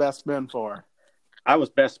guys best men for? I was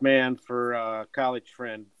best man for a college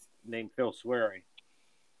friend named Phil Sweary.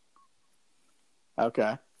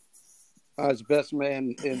 Okay. I was best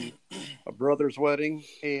man in a brother's wedding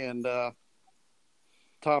and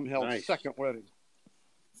Tom Hell's Nice. second wedding.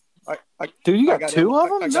 Dude, you I got two of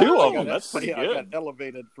them? Two of I them. got- That's pretty yeah, I good. got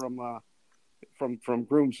elevated from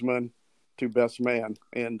groomsman to best man,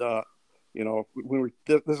 and You know,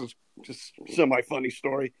 this is just semi-funny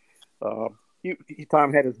story.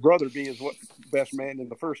 Tom had his brother be his best man in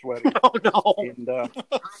the first wedding. Oh no! And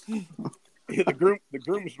the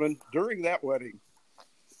groomsmen during that wedding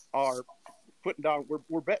are putting down.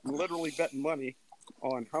 We're literally betting money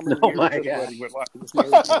on how many years this wedding would last.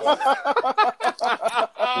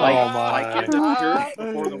 Like in the church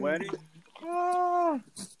before the wedding?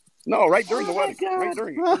 No, right during the wedding. Right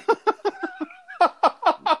during it.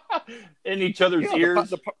 In each other's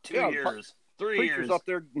ears. 2 years. 3 Preacher's years. up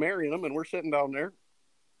there marrying them, and we're sitting down there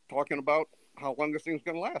talking about how long this thing's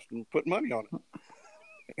going to last and putting money on it.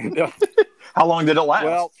 And, how long did it last?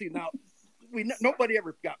 Well, see, now nobody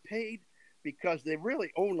ever got paid because they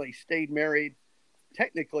really only stayed married.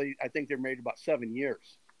 Technically, I think they're married about 7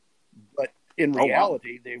 years, but in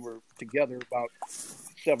reality, they were together about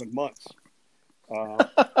 7 months.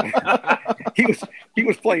 He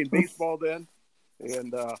was playing baseball then,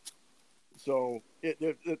 and so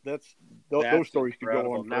those stories could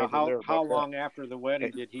go on. Now, how long after the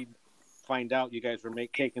wedding did he find out you guys were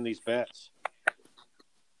taking these bets?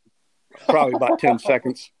 Probably about 10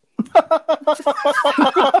 seconds.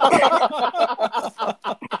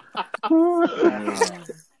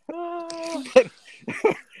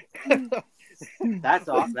 That's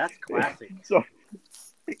awesome. That's classic. So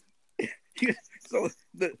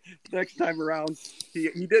the next time around,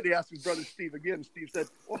 he did ask his brother Steve again. Steve said,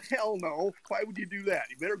 "Well, hell no! Why would you do that?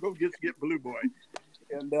 You better go get Blue Boy."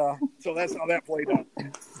 And so that's how that played out.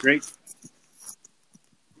 Great.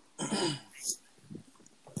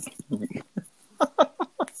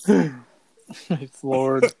 Thanks,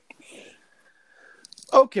 Lord.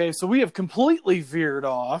 Okay, so we have completely veered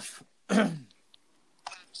off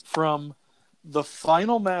from the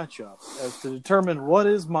final matchup as to determine what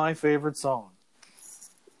is my favorite song.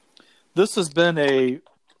 This has been a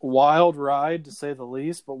wild ride, to say the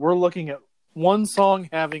least, but we're looking at one song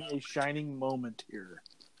having a shining moment here.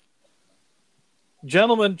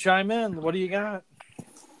 Gentlemen, chime in. What do you got?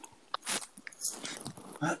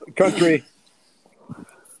 Country.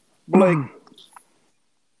 Blake.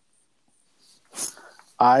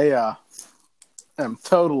 I am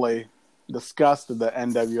totally disgusted that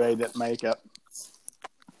NWA didn't make it.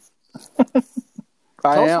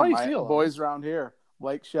 Tell us how you feel. Boys around here,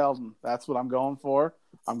 Blake Shelton. That's what I'm going for.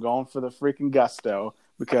 I'm going for the freaking gusto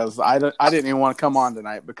because I didn't even want to come on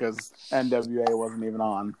tonight because NWA wasn't even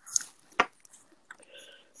on.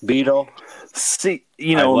 Beetle. See,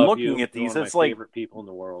 looking at these, it's my like favorite people in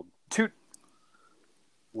the world. Two.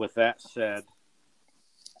 With that said,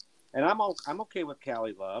 and I'm okay with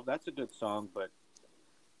Cali Love. That's a good song, but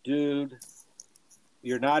dude,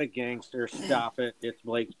 you're not a gangster. Stop it. It's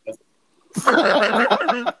Blake.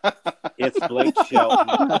 It's Blake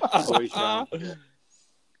Shelton. Boys around here.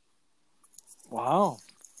 Wow.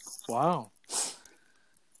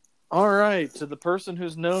 All right, to the person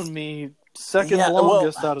who's known me second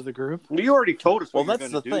longest out of the group. You already told us. Well, that's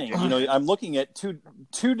the thing. I'm looking at two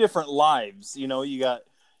different lives. You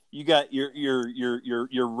got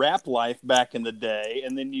your rap life back in the day,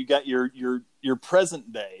 and then you got your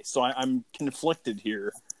present day. So I'm conflicted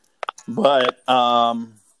here, but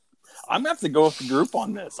I'm gonna have to go with the group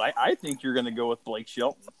on this. I think you're gonna go with Blake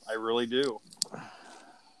Shelton. I really do.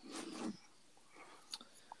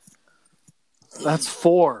 That's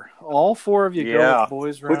 4. All 4 of you go with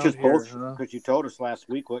Boys Around Which is Here. bullshit, because you told us last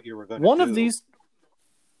week what you were going to do. One of these.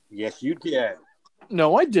 Yes, you did.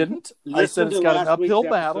 No, I didn't. I said it's got an uphill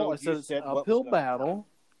battle. I said it's an uphill battle. battle.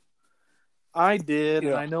 I did,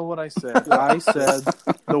 and I know what I said. I said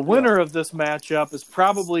the winner of this matchup is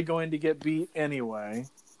probably going to get beat anyway.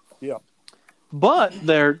 Yeah. But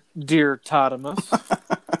there, dear Totimus,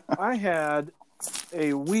 I had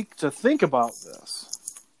a week to think about this.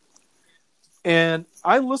 And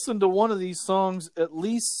I listened to one of these songs at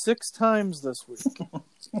least 6 times this week.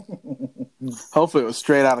 Hopefully it was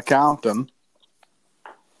Straight Outta Compton.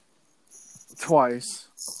 Twice.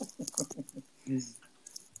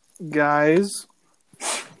 Guys,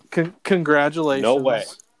 congratulations. No way.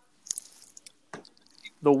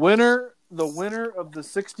 The winner of the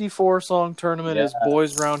 64 song tournament is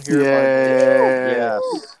Boys Around Here. Yes.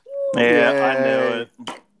 Yeah,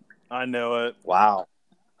 I knew it. Wow.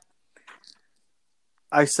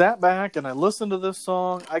 I sat back and I listened to this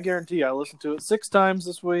song. I guarantee you I listened to it 6 times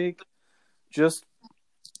this week. This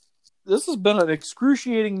has been an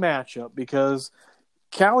excruciating matchup because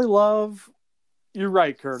Cali Love, you're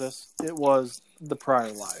right, Curtis. It was The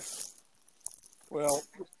Prior Life. Well,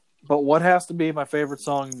 but what has to be my favorite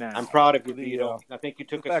song now? I'm proud of you, Vito. I think you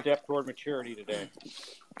took a step toward maturity today.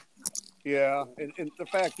 Yeah, and the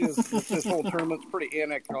fact is, this whole tournament's pretty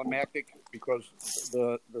anticlimactic because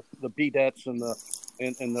the Bedettes and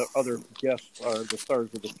the other guests are the stars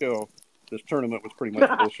of the show. This tournament was pretty much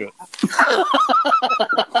bullshit.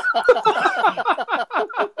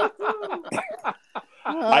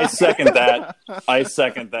 I second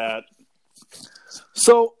that.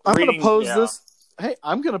 So I'm going to Reading- pose yeah. this. Hey,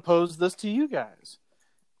 I'm going to pose this to you guys.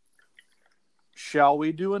 Shall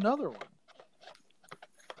we do another one?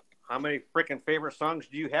 How many freaking favorite songs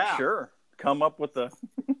do you have? Sure. Come up with the.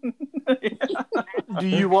 Do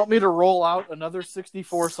you want me to roll out another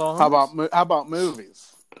 64 songs? How about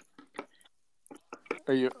movies?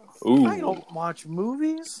 Are you? Ooh. I don't watch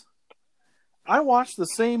movies. I watched the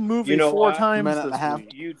same movie You know 4 what? times Minute and a this half.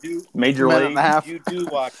 week. You do. Major Minute League. and a half. You do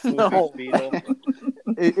watch movies, No. Beetle.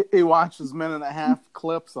 He watches minute and a half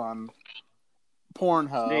clips on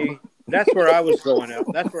Pornhub. See, that's where I was going at.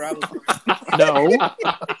 That's where I was. No.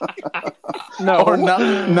 No. Or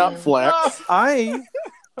Netflix.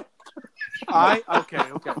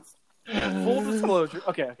 Okay. Full disclosure.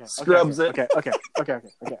 Okay. Scrubs it. Okay.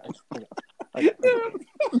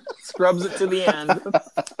 Scrubs it to the end.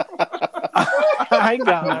 I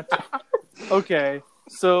got it. Okay.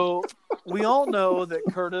 So we all know that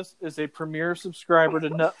Curtis is a premier subscriber to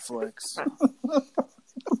Netflix.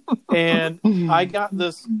 And I got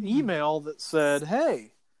this email that said,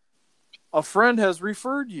 "Hey, a friend has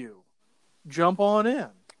referred you. Jump on in."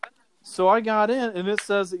 So I got in, and it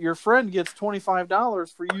says that your friend gets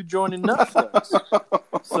 $25 for you joining Netflix.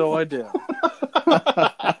 So I did.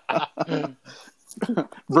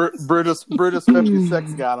 Brutus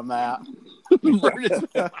 56 got him that.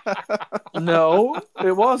 No,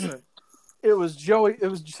 it wasn't. It was Joey.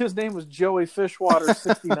 His name was Joey Fishwater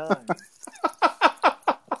 69.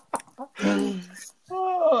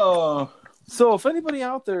 Oh. So if anybody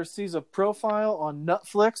out there sees a profile on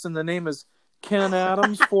Netflix and the name is Ken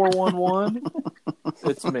Adams 411,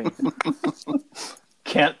 it's me.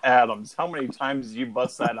 Kent Adams. How many times did you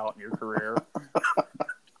bust that out in your career?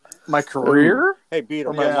 My career Hey,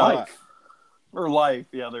 Beetle. or my guess what? life? Or life?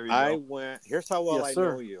 Yeah, there you I go. went. Here's how well Yes, I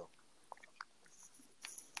sir. know you.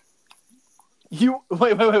 You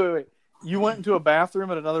wait. You went into a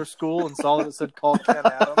bathroom at another school and saw that it said call Ken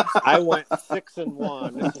Adams? I went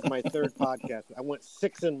 6-1. This is my third podcast. I went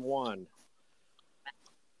 6-1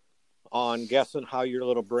 on guessing how your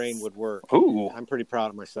little brain would work. Ooh, I'm pretty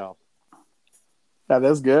proud of myself. That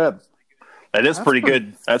is good. that is pretty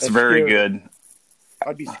good. That's very scary. good.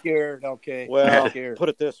 I'd be scared. Okay. Well, scared. put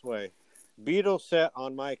it this way. Beetle sat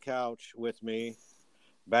on my couch with me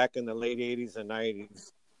back in the late 80s and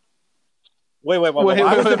 90s. Wait. I was in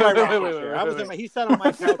my rocking chair. He sat on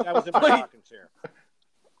my couch. I was in my rocking chair.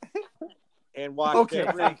 And watched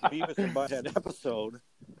every Beavis and Butthead episode.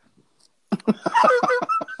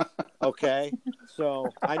 Okay? So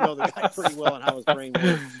I know the guy pretty well and how his brain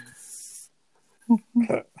works.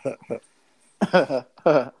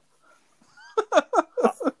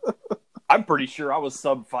 I'm pretty sure I was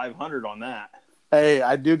sub 500 on that. Hey,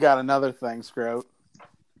 I do got another thing, Scroat.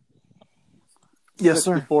 Yes,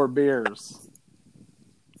 sir. 64 beers.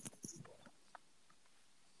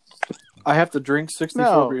 I have to drink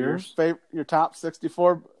 64 beers Your top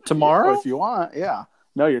 64 tomorrow if you want. Yeah.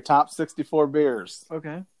 No, your top 64 beers.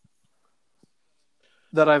 Okay.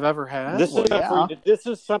 That I've ever had. This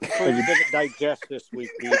is something for you to digest this week,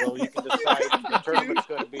 Beetle. You can decide if the tournament's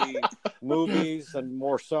going to be movies and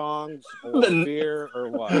more songs or beer or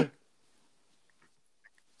what.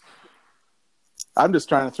 I'm just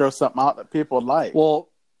trying to throw something out that people would like. Well,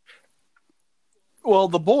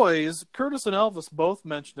 the boys, Curtis and Elvis, both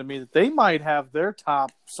mentioned to me that they might have their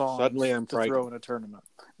top songs Suddenly I'm to frightened. throw in a tournament.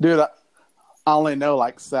 Dude, I only know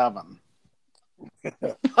like 7.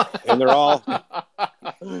 And they're all.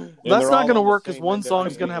 That's not going to work because one song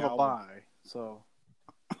is going to have a bye. So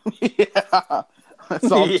Yeah.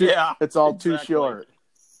 It's all too, Yeah, it's all too exactly. short.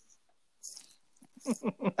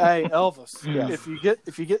 hey, Elvis, Yes.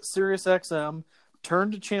 if you get Sirius XM,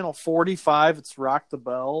 turn to channel 45. It's Rock the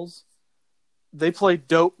Bells. They play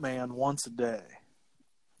Dope Man once a day.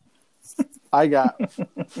 I got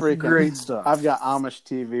freaking Great stuff. I've got Amish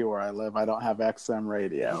TV where I live. I don't have XM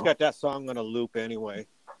radio. He's got that song on a loop anyway.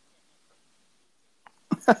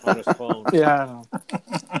 On his phone. Yeah,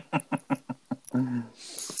 I know.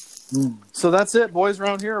 So that's it. Boys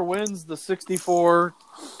around here wins the 64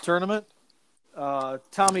 tournament.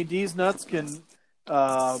 Tommy D's Nuts can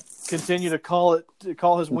continue to call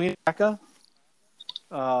his Wienaka.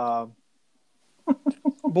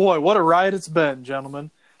 Boy, what a ride it's been,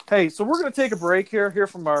 gentlemen. Hey, so we're going to take a break here. Hear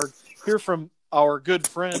from our good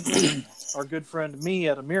friend our good friend me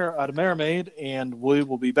at Mermaid, and we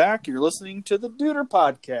will be back. You're listening to the Duder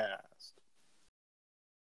Podcast.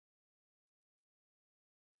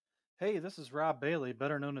 Hey, this is Rob Bailey,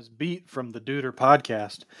 better known as Beat from the Duder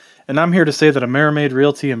Podcast, and I'm here to say that Mermaid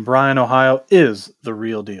Realty in Bryan, Ohio is the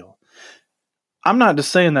real deal. I'm not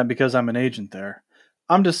just saying that because I'm an agent there.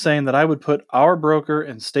 I'm just saying that I would put our broker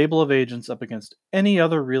and stable of agents up against any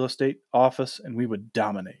other real estate office, and we would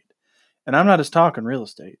dominate. And I'm not just talking real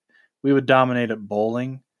estate. We would dominate at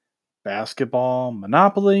bowling, basketball,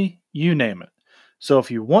 Monopoly, you name it. So if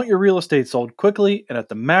you want your real estate sold quickly and at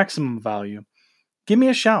the maximum value, give me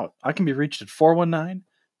a shout. I can be reached at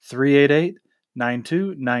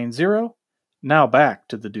 419-388-9290. Now back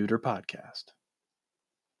to the Duder Podcast.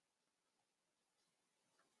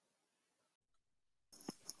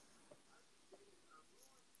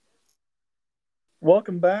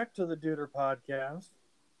 Welcome back to the Duder Podcast.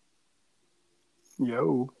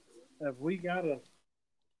 Yo. Have we got a...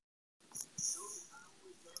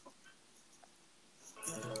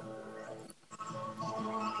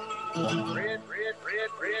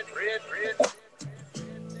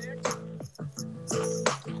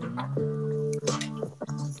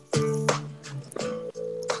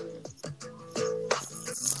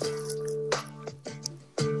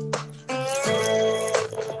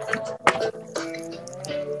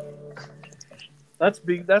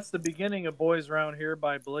 That's the beginning of Boys Round Here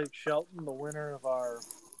by Blake Shelton, the winner of our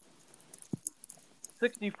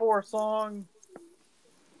 64 song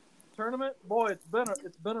tournament. Boy, it's been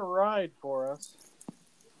a ride for us.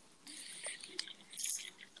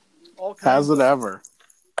 Has it ever?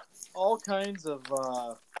 All kinds of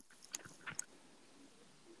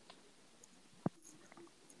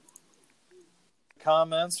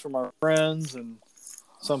comments from our friends and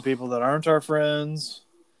some people that aren't our friends.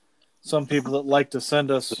 Some people that like to send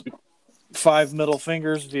us 5 middle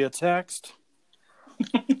fingers via text.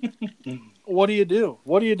 What do you do?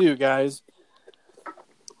 What do you do, guys?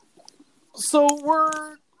 So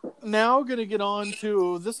we're now going to get on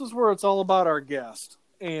to, this is where it's all about our guest.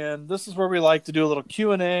 And this is where we like to do a little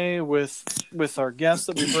Q&A with our guests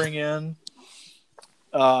that we bring in.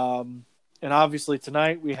 And obviously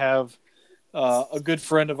tonight we have a good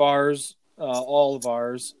friend of ours, all of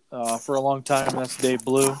ours, for a long time. That's Dave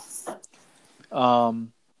Blue. I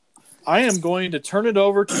am going to turn it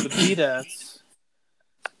over to the Beatettes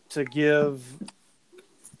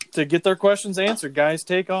to get their questions answered. Guys,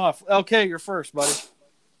 take off. Okay, you're first, buddy.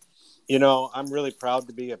 You know, I'm really proud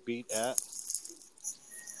to be a Beatette,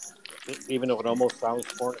 even though it almost sounds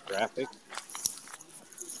pornographic.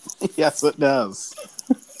 Yes, it does.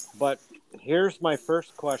 But here's my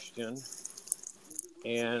first question,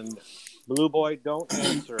 and Blue Boy, don't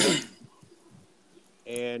answer it.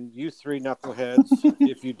 And you three knuckleheads,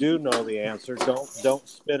 if you do know the answer, don't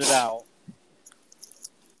spit it out.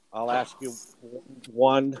 I'll ask you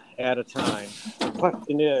one at a time. The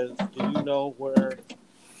question is, do you know where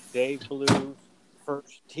Dave Blue's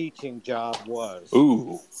first teaching job was?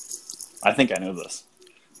 Ooh, I think I know this.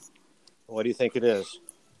 What do you think it is?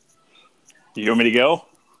 Do you want me to go?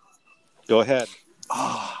 Go ahead.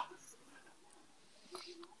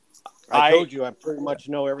 I told you I pretty much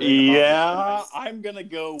know everything about this. I'm going to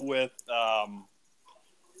go with, I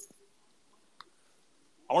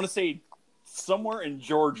want to say somewhere in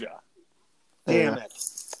Georgia. Damn it.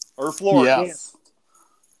 Or Florida. Yes.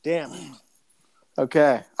 Damn it.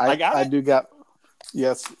 Okay. I do got,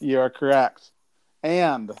 yes, you are correct.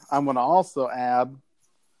 And I'm going to also add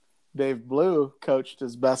Dave Blue coached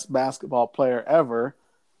his best basketball player ever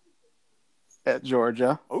at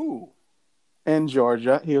Georgia. Ooh. In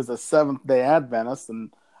Georgia. He was a Seventh-day Adventist,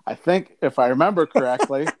 and I think, if I remember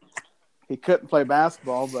correctly, he couldn't play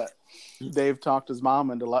basketball, but Dave talked his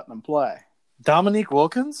mom into letting him play. Dominique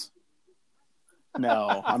Wilkins?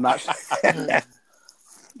 No, I'm not.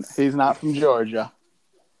 He's not from Georgia.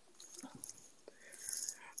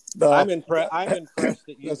 I'm impressed that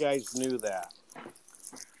you guys knew that.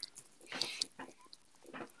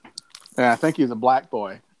 Yeah, I think he's a black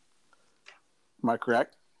boy. Am I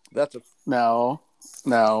correct? That's a No.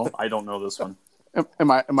 I don't know this one.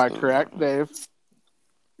 Am I correct, Dave?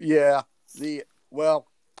 yeah. Well,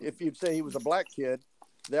 if you'd say he was a black kid,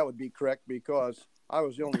 that would be correct because I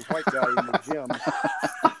was the only white guy in the gym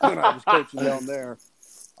when I was coaching down there.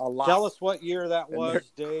 A lot. Tell us what year that was,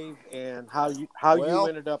 Dave, and how you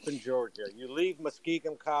ended up in Georgia. You leave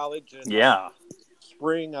Muskegon College in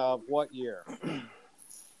spring of what year?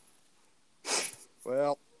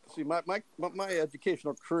 Well, see, my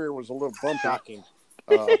educational career was a little bumpy. Shocking.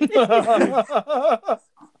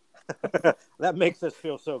 That makes us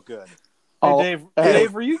feel so good. Hey,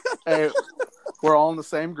 Dave, were you? Hey, We're all in the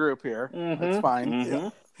same group here. That's fine. Mm-hmm.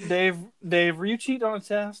 Dave, were you cheating on a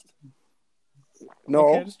test? No,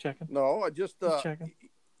 Okay, just checking. no, I just checking.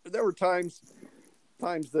 there were times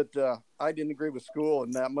that I didn't agree with school,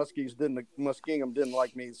 and that Muskingum didn't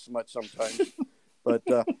like me so much sometimes. But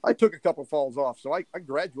I took a couple falls off, so I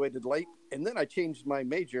graduated late, and then I changed my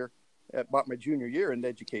major at about my junior year in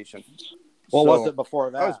education. What So was it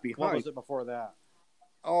before that? I was behind. What was it before that?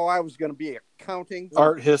 Oh, I was going to be accounting,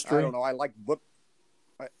 Art history. I don't know. I like book.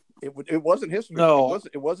 It wasn't history. No,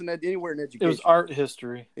 it wasn't anywhere in education. It was art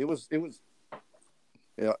history. It was.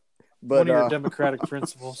 Yeah, but one of your democratic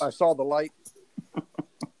principles. I saw the light.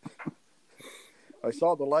 I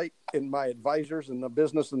saw the light, and my advisors in the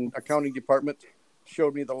business and accounting department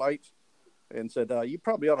showed me the light and said, "You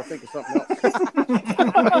probably ought to think of something else."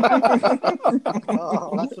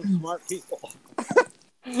 Oh, that's some smart people.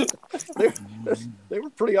 They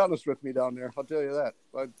were pretty honest with me down there. I'll tell you that.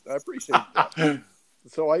 I appreciate that.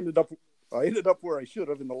 So I ended up where I should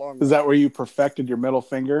have in the long run. Is that where you perfected your middle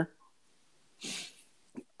finger?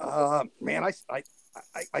 Man, I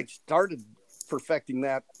started perfecting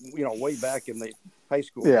that, way back in the high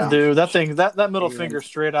school. Yeah, dude, that middle finger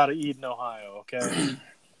straight out of Eden, Ohio. Okay.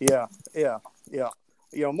 Yeah.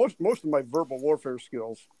 Most of my verbal warfare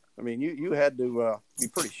skills. I mean, you had to be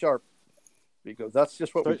pretty sharp because that's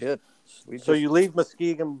just what we did. You leave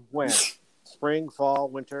Muskingum when? Spring, fall,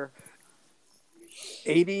 winter?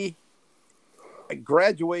 80. I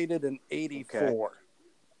graduated in 84,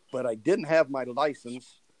 but I didn't have my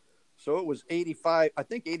license. So it was 85, I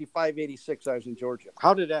think 85, 86, I was in Georgia.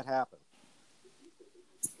 How did that happen?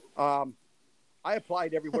 I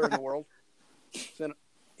applied everywhere in the world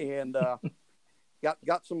and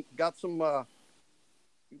got some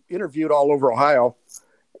interviewed all over Ohio,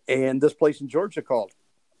 and this place in Georgia called.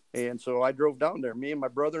 And so I drove down there. Me and my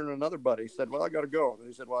brother and another buddy said, "Well, I got to go." And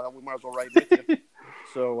he said, "Well, we might as well ride with you."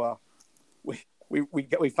 So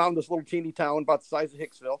we found this little teeny town about the size of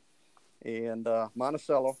Hicksville, and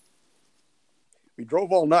Monticello. We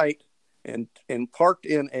drove all night and parked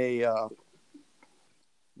in a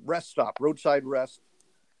rest stop, roadside rest,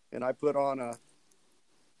 and I put on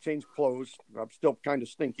changed clothes. I'm still kind of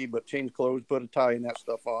stinky, but changed clothes, put a tie and that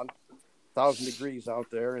stuff on. 1,000 degrees out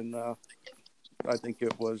there, and I think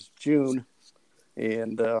it was June,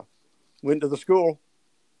 and went to the school,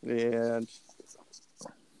 and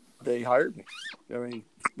they hired me. I mean,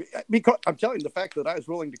 because I'm telling you, the fact that I was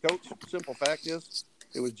willing to coach, simple fact is,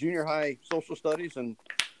 it was junior high social studies, and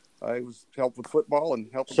I was helped with football and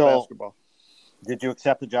helped with basketball. Did you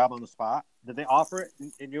accept the job on the spot? Did they offer it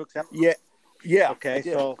and you accept it? Yeah. Okay,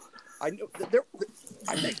 so I know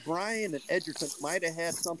I think Brian and Edgerton might have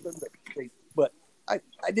had something, but I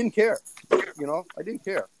didn't care. I didn't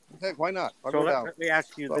care. Heck, why not? I'll go down. Let me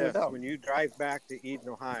ask you this: when you drive back to Eden,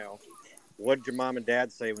 Ohio, what did your mom and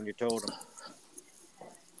dad say when you told them?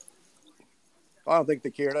 I don't think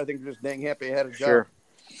they cared. I think they're just dang happy I had a job. Sure.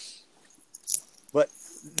 But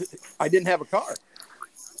I didn't have a car.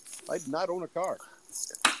 I did not own a car.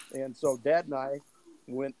 And so Dad and I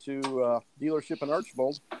went to a dealership in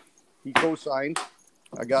Archbold. He co-signed.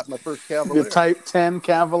 I got my first Cavalier. The Type 10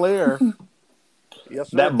 Cavalier. Yes,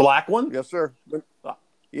 sir. That black one? Yes, sir.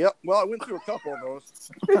 Yep. Well, I went through a couple of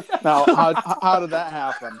those. Now, how did that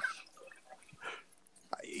happen?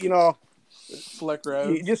 Slick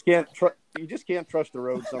road. You just can't trust the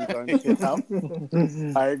road sometimes.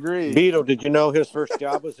 I agree. Beto, did you know his first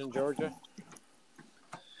job was in Georgia?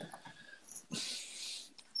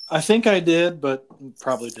 I think I did, but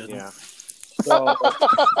probably didn't. Yeah. So,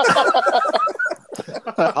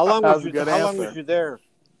 how long was you there,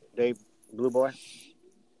 Dave, Blue Boy?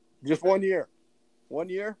 Just 1 year. 1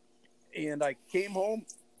 year, and I came home,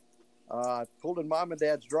 pulled in Mom and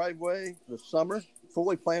Dad's driveway this summer,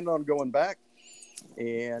 fully planned on going back,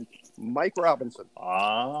 and Mike Robinson.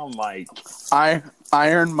 Mike.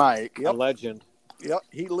 Iron Mike. Yep. A legend. Yep,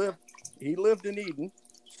 he lived in Eden.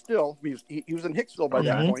 Still, he was in Hicksville by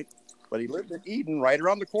that point, but he lived in Eden, right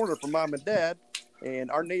around the corner from Mom and Dad.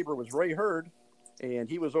 And our neighbor was Ray Hurd, and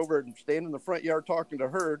he was over standing in the front yard talking to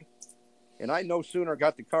Hurd. And I no sooner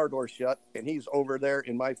got the car door shut, and he's over there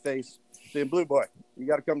in my face saying, "Blue Boy, you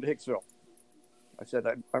got to come to Hicksville." I said,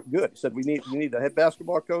 "I'm good." He said, "We need a head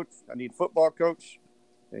basketball coach. I need a football coach."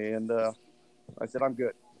 And I said, "I'm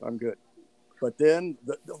good. I'm good." But then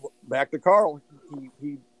back to Carl,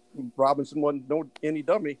 he Robinson wasn't any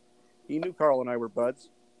dummy. He knew Carl and I were buds,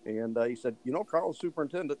 and he said, "Carl's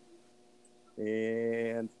superintendent."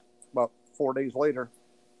 And about 4 days later,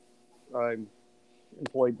 I'm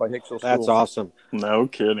employed by Hicksville School. That's awesome. No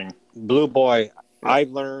kidding. Blue Boy, I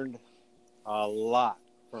learned a lot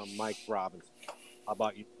from Mike Robinson. How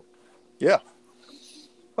about you? Yeah.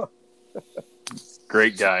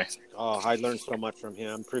 Great guy. Oh, I learned so much from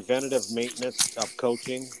him. Preventative maintenance of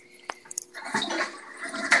coaching.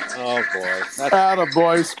 Oh boy, that's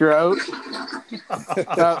Attaboy, Scroat.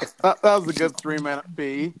 that was a good 3-minute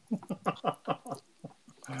B.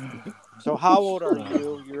 so. How old are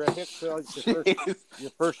you? You're at Hicksville. It's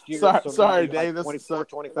your first year. Sorry, maybe Dave. like This is 24, so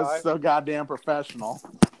 25. this is so goddamn professional.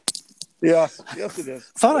 Yes, it is.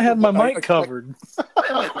 Thought I had my mic covered.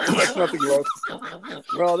 That's nothing else.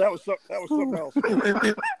 Well, that was something else.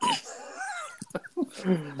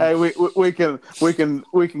 Hey,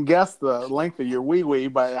 we can guess the length of your wee wee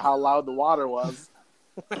by how loud the water was.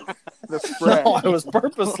 The spray. No, I was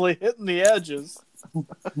purposely hitting the edges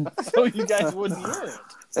so you guys wouldn't hear it.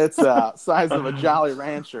 It's the size of a Jolly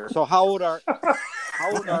Rancher. So how old are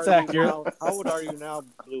That's you accurate. now? How old are you now,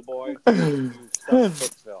 Blue Boy? You started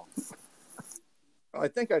Hicksville. I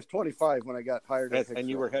think I was 25 when I got hired at And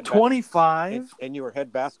you were head 25? and you were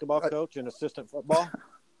head basketball coach and assistant football.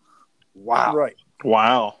 Wow. Right.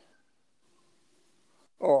 Wow.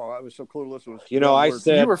 Oh, I was so clueless. It was, You know, I words.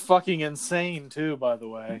 said You were fucking insane, too, by the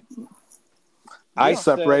way. I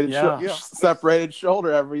separated Yeah. separated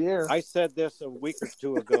shoulder every year. I said this a week or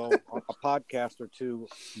two ago on a podcast or two,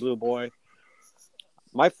 Blue Boy.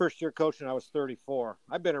 My first year coaching, I was 34.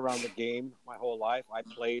 I've been around the game my whole life. I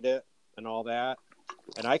played it and all that.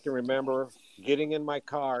 And I can remember getting in my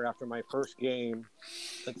car after my first game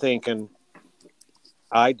and thinking,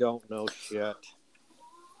 I don't know shit.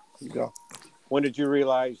 Yeah. When did you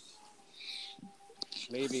realize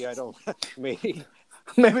maybe I don't, maybe?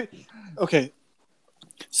 Maybe. Okay.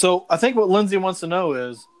 So I think what Lindsay wants to know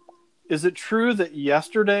is it true that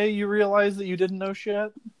yesterday you realized that you didn't know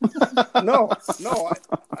shit? No.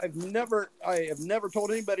 I have never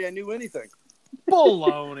told anybody I knew anything.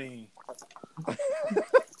 Baloney.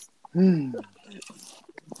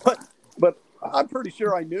 But I'm pretty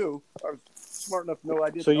sure I knew. I was smart enough to know I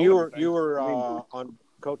didn't. So know you were anything. you were I mean, on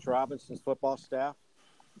Coach Robinson's football staff.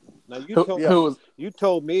 Now Who was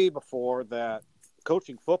told me before that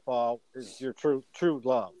coaching football is your true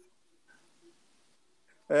love.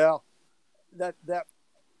 well, that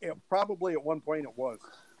probably at one point it was.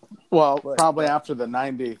 well But- probably after the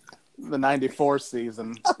 94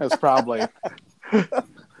 season is probably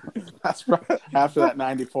after that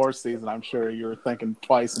 94 season. I'm sure you were thinking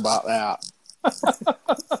twice about that.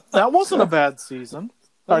 That wasn't a bad season.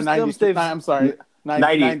 That Or was 90, Dave's- I'm sorry,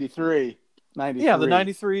 93. Yeah, the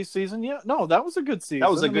 93 season. Yeah, no, that was a good season.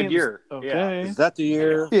 That was a I mean, good it was- year. Okay. Is that the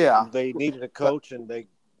year Yeah. they needed a coach and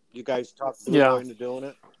you guys talked Blue Yeah. Boy into doing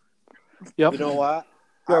it? Yep. You know what?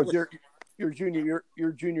 That I was your junior year.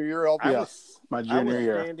 Your junior year, LB. I Yes, my I was junior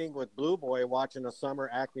year. standing with Blue Boy watching a summer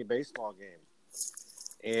Acme baseball game,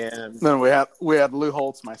 and Then we had Lou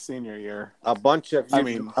Holtz my senior year. a bunch of you, I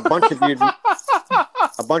mean- a bunch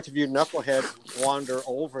of you knuckleheads wander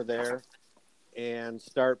over there and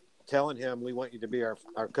start telling him we want you to be our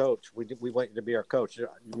coach. We want you to be our coach. You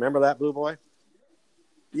remember that, Blue Boy?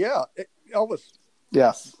 Yeah, Elvis.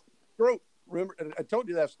 Yes. Throat. Remember, I told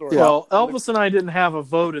you that story. Yeah. Well, Elvis and I didn't have a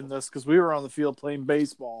vote in this because we were on the field playing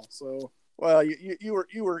baseball. So Well, you were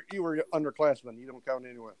underclassmen. You don't count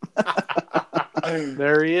anyway.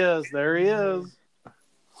 there he is. There he is.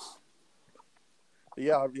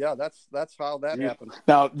 Yeah. That's how that happened.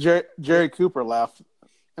 Now Jerry Cooper left,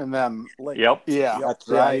 and then Late. Yep. yeah, That's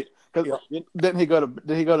right. 'Cause Yep. Didn't he go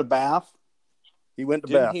to Bath? He went to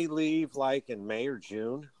Didn't Bath. he leave like in May or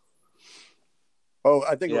June? Oh,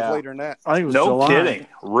 I think it Yeah. was later than that. I think it was No July. kidding.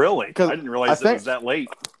 Really? I 'Cause didn't realize I it think- was that late.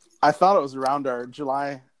 I thought it was around our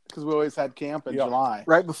July because we always had camp in Yeah. July.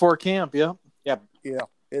 Right before camp. Yep.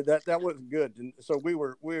 Yeah, that wasn't good. And so it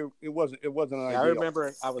wasn't an I idea.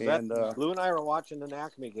 remember I was And, at Blue and I were watching an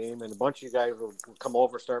Acme game, and a bunch of you guys would come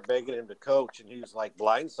over, start begging him to coach, and he was like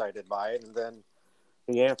blindsided by it, and then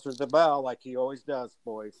he answered the bell like he always does,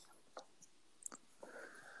 boys.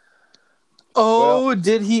 Oh,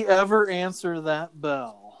 did he ever answer that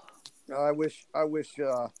bell? I wish,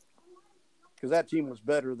 because that team was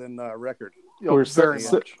better than record. We're very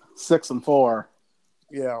 6-4.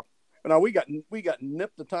 Yeah. But now we got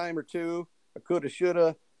nipped a time or two. I coulda,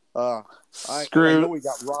 shoulda. I know we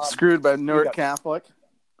got robbed. Screwed by Newark got- Catholic.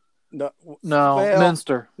 No, No, Well,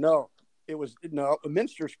 Minster. no, it was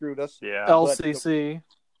Minster screwed us. Yeah. LCC.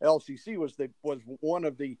 LCC was one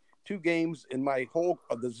of the two games in my whole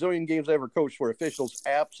of the zillion games I ever coached where officials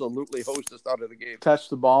absolutely hosed us out of the game. Touch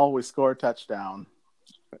the ball, we score a touchdown.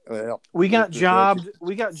 Well, We got Just- jobbed.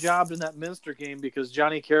 We got jobbed in that Minster game because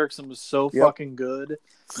Johnny Carrickson was so Yep. fucking good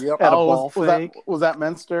Yep. at a ball was fake. that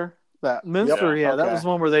Minster? That Minster, Yeah. yeah, that Okay. was the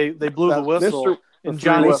one where they blew the That- whistle Minster- and the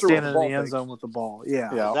Johnny whistle standing in ball the end fakes. zone with the ball.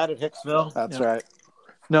 Yeah. yeah, Is that at Hicksville? that's Yeah. right.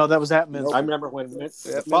 No, that was at Minster. I remember when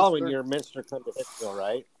the following year Minster come to Hicksville,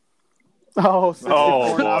 right? Oh, 64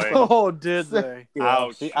 Oh, boy. nothing. Oh, did they?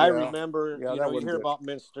 Ouch. See, I Yeah. remember, Yeah, you that know, you wasn't hear good. about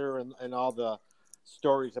Minster and all the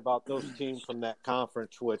stories about those teams from that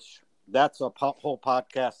conference, which that's a whole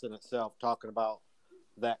podcast in itself, talking about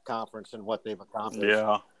that conference and what they've accomplished.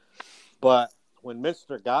 Yeah. But when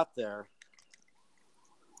Minster got there,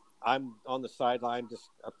 I'm on the sideline, just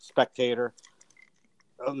a spectator.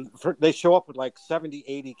 They show up with like 70,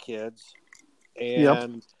 80 kids,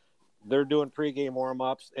 and they're doing pregame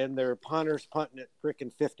warm-ups, and their punters punting it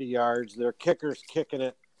freaking 50 yards. Their kickers kicking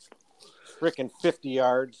it freaking 50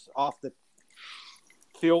 yards off the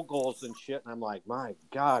field goals and shit. And I'm like, my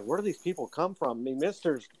God, where do these people come from? I mean,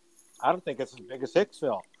 Minster's, I don't think it's as big as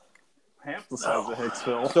Hicksville. Half the size of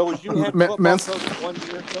Hicksville. So was you head Mi- football Minster- coach 1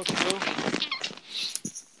 year, Coach Lou?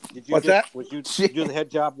 Did you What's that? Was you do the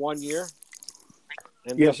head job 1 year?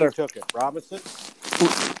 And Yes, then who sir. took it? Robinson?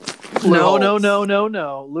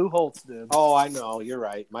 No. Lou Holtz did. Oh, I know. You're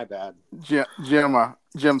right. My bad.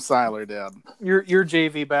 Jim Seiler did. Your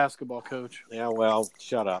JV basketball coach. Yeah, well,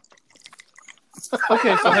 shut up.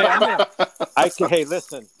 Okay, so hey, Hey,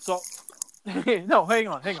 listen. So, no, hang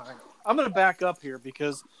on. I'm going to back up here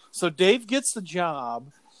because Dave gets the job,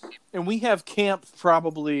 and we have camp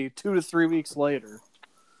probably 2 to 3 weeks later,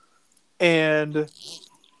 and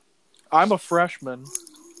I'm a freshman,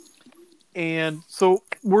 and so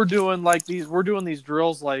we're doing these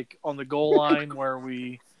drills like on the goal line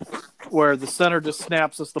where the center just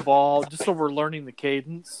snaps us the ball, just so we're learning the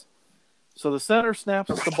cadence. So the center snaps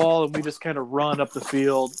us the ball, and we just kind of run up the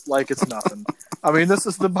field like it's nothing. I mean, this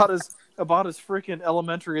is about as freaking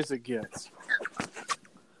elementary as it gets.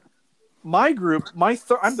 My group, I'm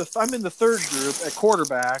in the third group at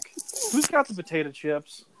quarterback. Who's got the potato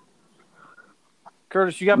chips?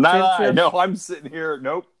 Curtis, you got potato chips? No, I'm sitting here.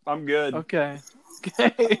 Nope, I'm good. Okay.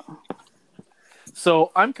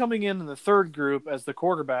 So I'm coming in the third group as the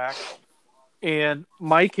quarterback, and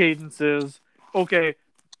my cadence is, okay,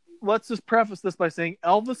 let's just preface this by saying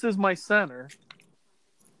Elvis is my center,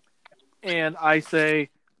 and I say,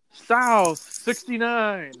 South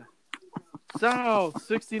 69. South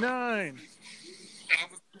 69.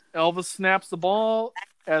 Elvis snaps the ball.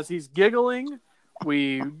 As he's giggling,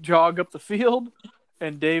 we jog up the field,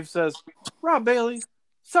 and Dave says, Rob Bailey,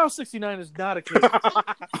 South 69 is not a cadence.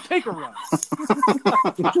 Take a run.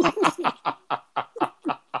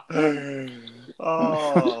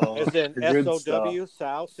 Oh, Is it good SOW,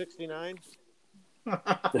 South 69?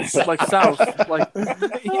 Like South. Like,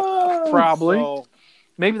 probably. So,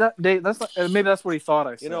 Maybe Dave, maybe that's what he thought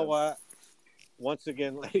I said. you know what? Once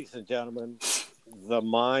again, ladies and gentlemen, the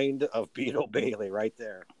mind of Beetle Bailey right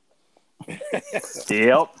there.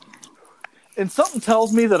 Yep. And something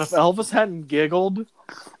tells me that if Elvis hadn't giggled,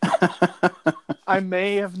 I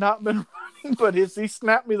may have not been running, but as he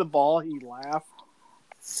snapped me the ball, he laughed.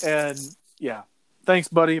 And yeah. Thanks,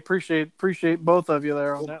 buddy. Appreciate both of you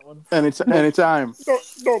there on that one. Anytime.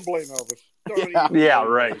 Don't blame Elvis. Yeah. Yeah,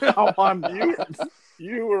 right.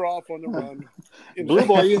 You were off on the run. Blue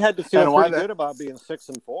Boy, you had to feel And why pretty that- good about being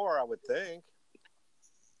 6-4, I would think.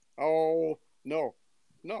 Oh, no.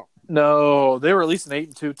 No, they were at least an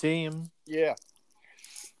 8-2 team. Yeah.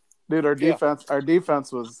 Dude, our Yeah.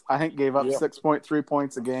 defense was, I think, gave up Yeah. 6.3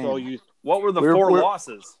 points a game. So you What were the We're- four we're-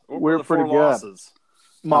 losses? What we're were the pretty four good. losses?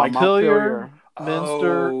 Montpelier,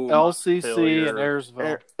 Minster, Oh, LCC, Montpelier. and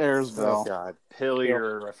Ayersville. Ayersville. oh God.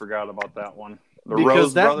 Hillier, I forgot about that one. The Because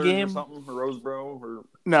Rose that Brothers game- or something? Or Rosebro? Or...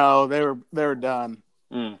 No, they were done.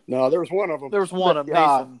 No, there was one of them. There was one of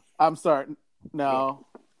Yeah. Nathan. I'm sorry. No.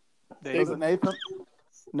 Was David. it Nathan?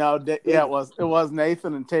 No, yeah, it was. It was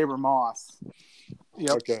Nathan and Tabor Moss. Yep.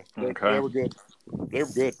 Okay. Okay. They were good. They were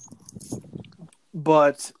good.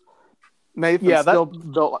 But Nathan's Yeah, that-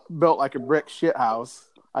 still built like a brick shit house.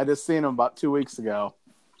 I just seen him about 2 weeks ago.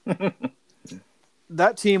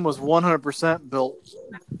 that team was 100% built.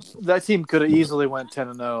 That team could have easily went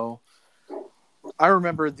 10-0. I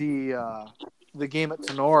remember the game at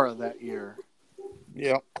Tenora that year,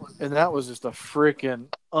 Yeah. and that was just a freaking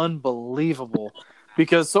unbelievable.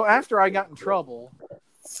 Because after I got in trouble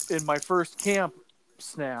in my first camp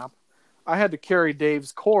snap, I had to carry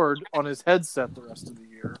Dave's cord on his headset the rest of the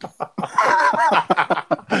year.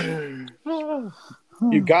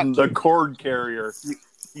 You got The cord carrier.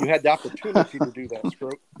 you had the opportunity to do that,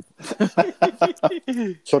 Stroke.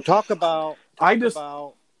 So talk about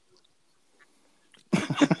The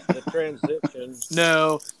the transition.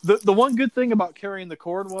 No, the one good thing about carrying the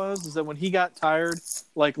cord is that when he got tired,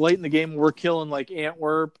 like late in the game, we're killing like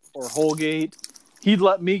Antwerp or Holgate, he'd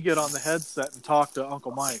let me get on the headset and talk to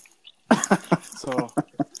Uncle Mike. So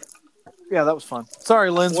Yeah, that was fun. Sorry,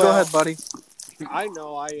 Linz. Go Well- ahead, buddy. I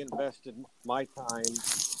know I invested my time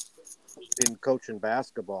in coaching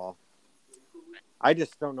basketball. I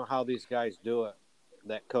just don't know how these guys do it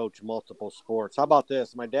that coach multiple sports. How about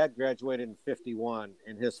this? My dad graduated in 51,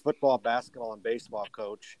 and his football, basketball, and baseball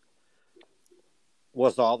coach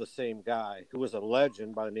was all the same guy, who was a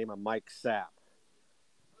legend by the name of Mike Sapp.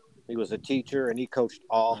 He was a teacher, and he coached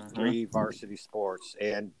all three varsity sports.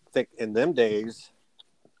 And I think in them days,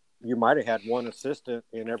 you might have had one assistant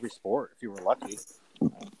in every sport if you were lucky.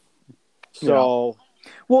 So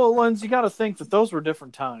Well, Linz, you got to think that those were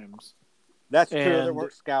different times. that's true. There And-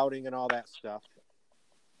 weren't scouting and all that stuff.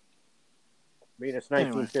 I mean, it's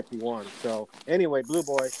 1951. So anyway, Blue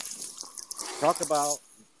Boy, talk about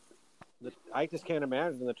I just can't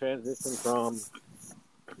imagine the transition from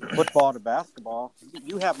football to basketball.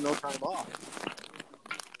 You have no time off.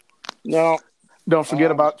 No, Don't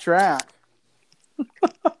forget about track.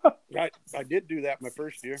 I did do that my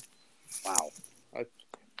first year. Wow.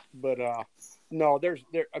 But no,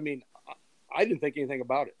 I mean, I didn't think anything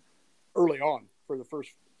about it early on for the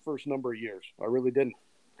first number of years. I really didn't.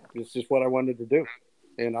 It's just what I wanted to do,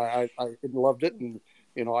 and I loved it, and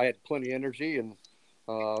I had plenty of energy, and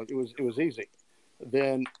it was easy.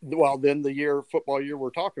 Then the football year we're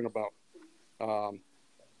talking about,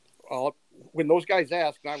 when those guys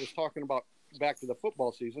asked, and I was talking about back to the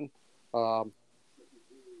football season,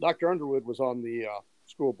 Dr. Underwood was on the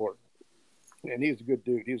school board. And he was a good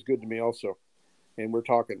dude. He was good to me also. And we're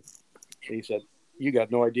talking. And he said, "You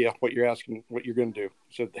got no idea what you're asking, what you're going to do."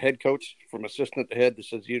 He said, "The head coach, from assistant to head, that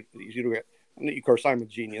says you do it." And of course, I'm a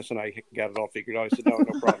genius, and I got it all figured out. I said, "No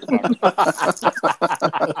problem."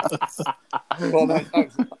 Well,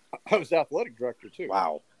 I was athletic director too.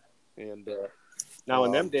 Wow. And Now,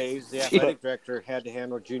 in them days, the athletic director had to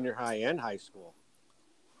handle junior high and high school.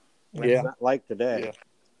 It's not like today.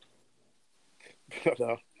 Yeah.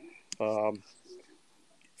 But,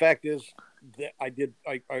 fact is that I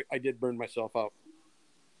did burn myself out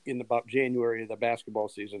in about January of the basketball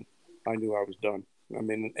season. I knew I was done. I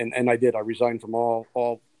mean, and I did. I resigned from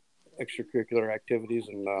all extracurricular activities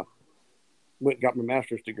and went and got my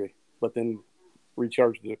master's degree. But then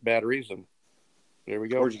recharged the batteries, and there we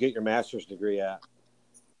go. Where'd you get your master's degree at?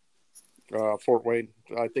 Fort Wayne.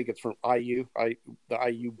 I think it's from IU. The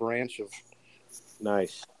IU branch of.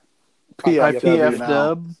 Nice. IPF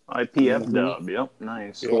dub. IPF dub. Yep.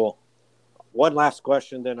 Nice. Cool. One last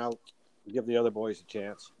question, then I'll give the other boys a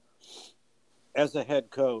chance. As a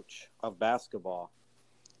head coach of basketball,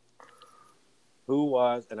 who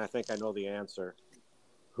was, and I think I know the answer,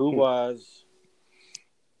 who was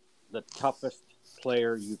the toughest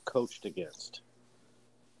player you coached against?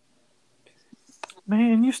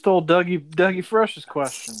 Man, you stole Dougie Fresh's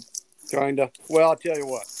question. Kinda. Well, I'll tell you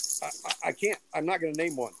what. I can't. I'm not going to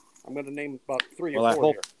name one. I'm going to name about three Well, or I four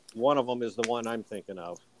hope here. one of them is the one I'm thinking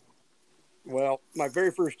of. Well, my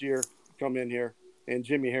very first year, come in here, and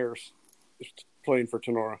Jimmy Harris was playing for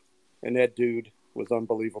Tenora, and that dude was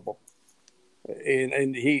unbelievable. And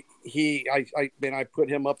I put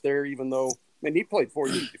him up there, even though he played 4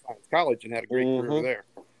 years at Defiance College and had a great career there.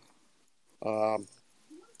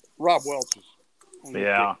 Rob Welch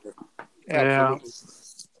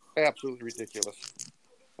is absolutely ridiculous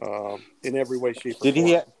in every way, shape, or Did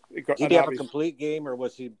he form. have a complete game, or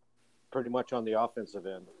was he pretty much on the offensive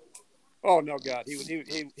end? Oh no, God, he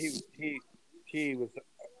was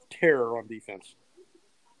terror on defense.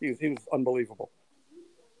 He was unbelievable.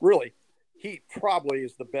 Really, he probably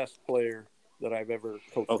is the best player that I've ever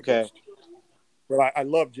coached against. But I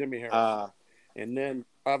love Jimmy Harris. And then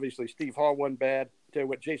obviously Steve Hall wasn't bad. Tell you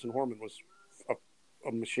what, Jason Horman was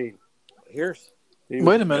a machine.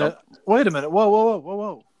 Wait a minute.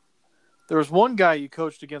 Whoa. There was one guy you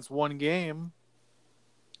coached against one game.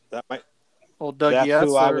 That might. Old Dougie That's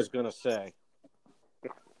who Etzler. I was going to say.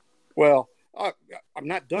 Well, I'm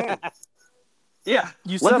not done. Yeah.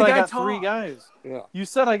 You Let said the I guy got talk. 3 guys. Yeah. You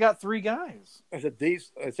said I got 3 guys. I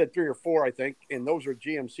said 3 or 4, I think, and those are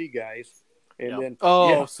GMC guys. And then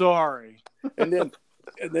sorry. and then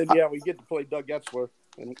we get to play Doug Etzler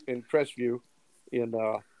in Crestview in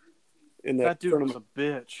that dude was a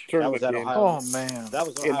bitch. Tournament that was at game. Ohio. Oh man. That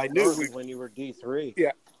was And Ohio I knew Northern when you were D3.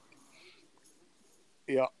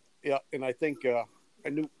 Yeah, and I think I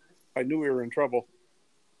knew we were in trouble.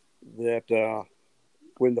 That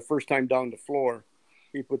when the first time down the floor,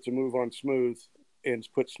 he puts a move on Smooth and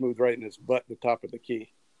puts Smooth right in his butt at the top of the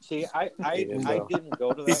key. See, I didn't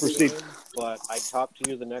go to that game, but I talked to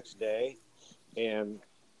you the next day, and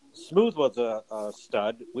Smooth was a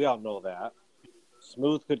stud. We all know that.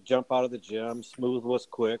 Smooth could jump out of the gym. Smooth was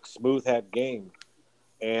quick. Smooth had game.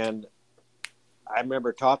 And I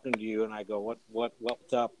remember talking to you, and I go,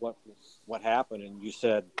 "What's up? What happened?" And you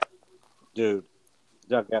said, "Dude,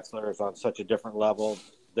 Doug Etzler is on such a different level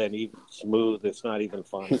than even Smooth. It's not even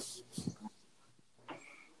funny."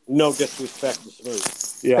 No disrespect to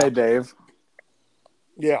Smooth. Yeah. Hey, Dave.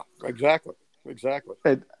 Yeah, exactly.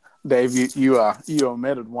 Hey, Dave, you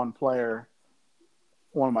omitted one player,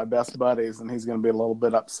 one of my best buddies, and he's going to be a little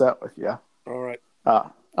bip upset with you. All right.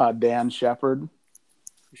 Dan Shepard.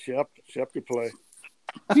 Shep could play.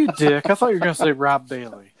 You dick! I thought you were going to say Rob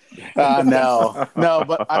Bailey. No,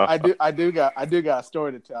 but I do got a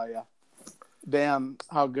story to tell you. Dan,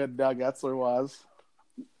 how good Doug Etzler was.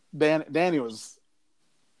 Danny was,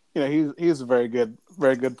 he's a very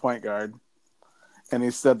good point guard. And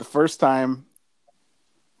he said the first time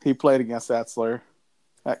he played against Etzler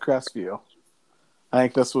at Crestview, I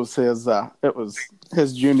think this was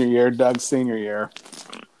his junior year, Doug's senior year.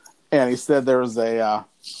 And he said it was a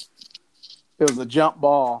jump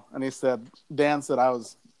ball. And he said, Dan said I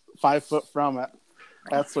was 5 foot from it.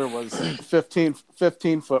 Etzler was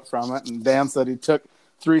 15 foot from it. And Dan said he took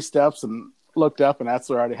 3 steps and looked up, and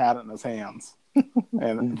Etzler already had it in his hands.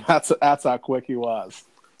 And that's how quick he was.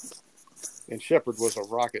 And Shepard was a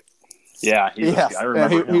rocket. Yeah, I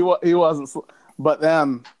remember him. He wasn't. But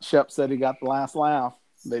then Shep said he got the last laugh.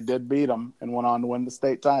 They did beat him and went on to win the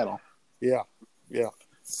state title. Yeah.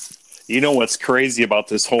 You know what's crazy about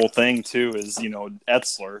this whole thing too is,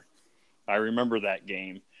 Etzler. I remember that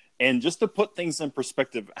game. And just to put things in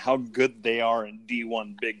perspective, how good they are in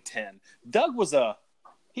D1 Big Ten. Doug was a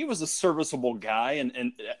serviceable guy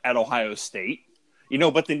at Ohio State,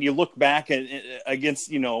 but then you look back against,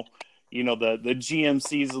 the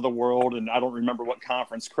GMCs of the world, and I don't remember what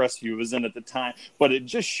conference Crestview was in at the time, but it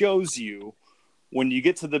just shows you when you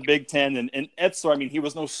get to the Big Ten, and Etzler, he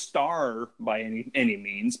was no star by any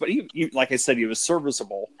means, but he, like I said, he was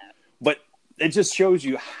serviceable, but it just shows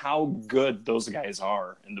you how good those guys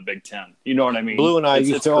are in the Big Ten. You know what I mean? Blue and I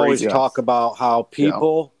used to always crazy. talk about how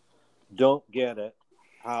people don't get it,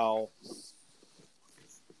 how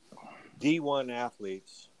D1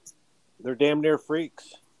 athletes, they're damn near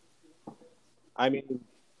freaks.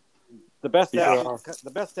 The best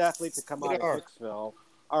athlete to come out of Hicksville,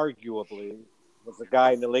 arguably, was a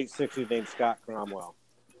guy in the late 60s named Scott Cromwell.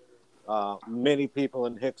 Many people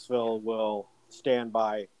in Hicksville will stand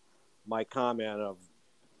by my comment of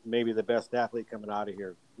maybe the best athlete coming out of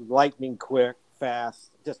here. Lightning quick, fast,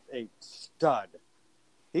 just a stud.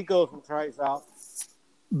 He goes and tries out.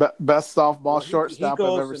 Best softball shortstop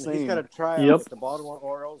I've ever seen. He's got a tryout with the Baltimore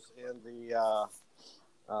Orioles and the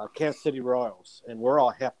Kansas City Royals, and we're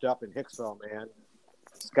all hepped up in Hicksville, man.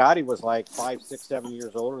 Scotty was like 5, 6, 7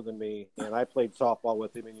 years older than me, and I played softball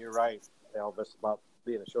with him, and you're right, Elvis, about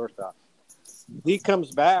being a shortstop. He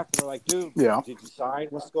comes back, and they're like, dude, did you sign?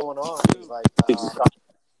 What's going on? He's like,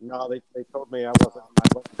 no, they told me I wasn't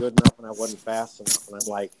good enough and I wasn't fast enough. And I'm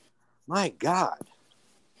like, my God,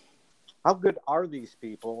 how good are these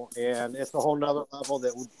people? And it's a whole nother level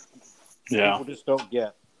that people just don't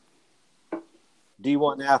get.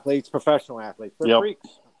 D1 athletes, professional athletes, they're freaks.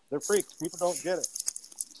 They're freaks. People don't get it.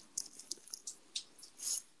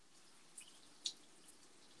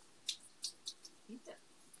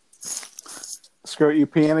 Screw you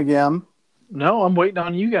peeing again. No, I'm waiting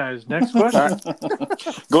on you guys. Next question.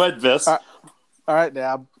 Go ahead, Vis. All right,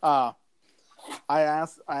 Dab. I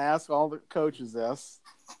ask all the coaches this,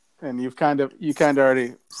 and you kind of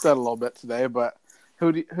already said a little bit today, but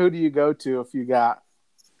who do you go to if you got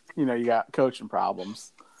coaching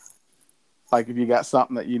problems? Like if you got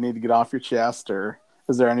something that you need to get off your chest, or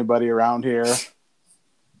is there anybody around here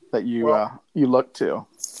that you look to?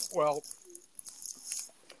 Well,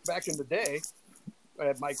 back in the day, I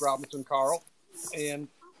had Mike Robinson, Carl, and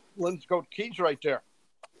Lynn's Coach Keys right there.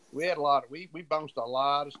 We had we bounced a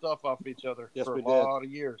lot of stuff off each other for a lot of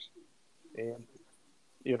years. And,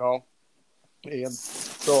 and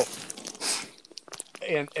so,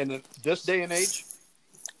 and in this day and age,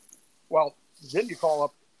 well, then you call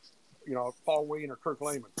up, Paul Wayne or Kirk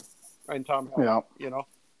Lehman and Tom Hall,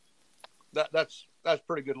 that's a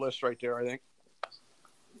pretty good list right there, I think.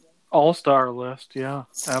 All-star list, yeah,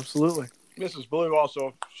 absolutely. Mrs. Blue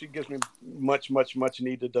also, she gives me much, much, much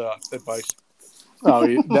needed advice. Oh,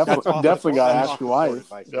 you definitely got to ask your wife.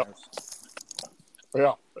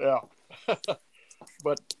 Yeah.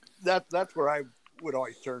 But that's where I would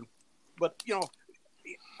always turn. But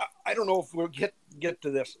I don't know if we'll get to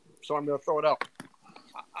this, so I'm going to throw it out.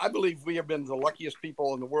 I believe we have been the luckiest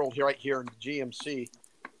people in the world right here in the GMC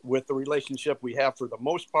with the relationship we have for the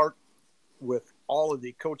most part with all of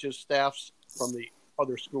the coaches, staffs from the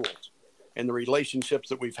other schools, and the relationships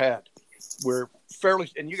that we've had. We're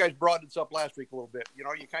fairly, and you guys brought this up last week a little bit. You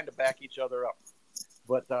know, you kind of back each other up,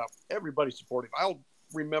 but everybody's supportive. I'll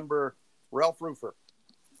remember Ralph Rufer.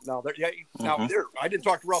 Now, I didn't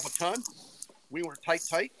talk to Ralph a ton. We were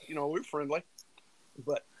tight. You know, we were friendly,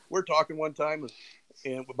 but we're talking one time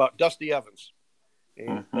and about Dusty Evans,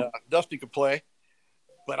 and Dusty could play,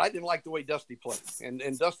 but I didn't like the way Dusty played.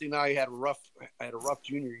 And Dusty and I had a rough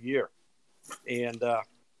junior year, and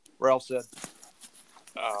Ralph said,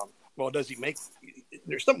 "Well, does he make?"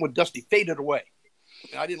 There's something with Dusty faded away,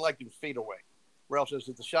 and I didn't like him to fade away. Ralph says,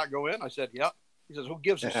 "Did the shot go in?" I said, "Yep." He says, "Who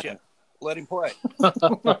gives a shit? Let him play."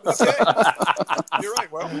 Okay, you're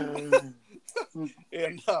right. Well,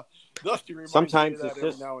 and Dusty reminds Sometimes me of that it's every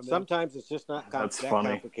just now and then. sometimes it's just not That's that funny.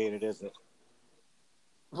 complicated, is it?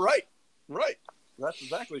 Right. That's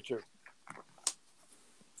exactly true.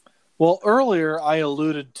 Well, earlier I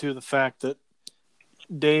alluded to the fact that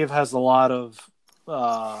Dave has a lot of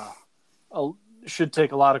should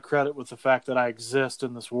take a lot of credit with the fact that I exist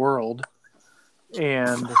in this world,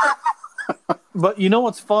 and but you know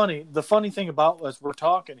what's funny? The funny thing about as we're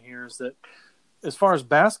talking here is that as far as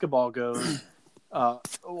basketball goes,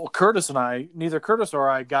 Curtis and I, neither Curtis or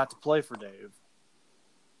I got to play for Dave,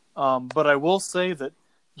 but I will say that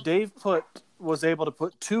Dave was able to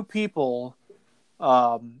put two people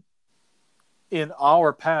in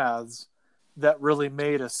our paths that really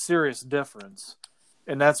made a serious difference,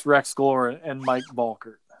 and that's Rex Glore and Mike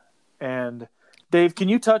Balkert. And Dave, can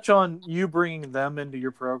you touch on you bringing them into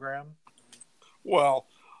your program? Well,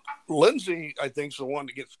 Lindsay, I think, is the one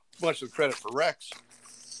that gets much of the credit for Rex.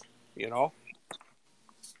 You know,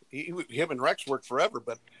 him and Rex worked forever,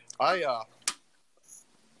 but I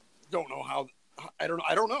don't know how. I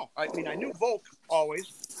don't know. I mean, I knew Volk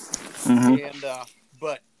always, and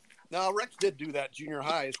but no, Rex did do that junior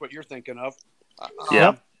high. Is what you're thinking of?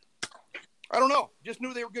 Yeah. I don't know. Just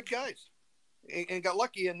knew they were good guys, and got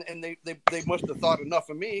lucky, and they must have thought enough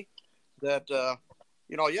of me that yeah,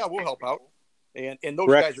 we'll help out, and those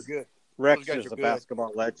guys are good. Rex those guys is are a good.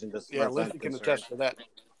 basketball legend. Yeah, Lindsay can attest to that.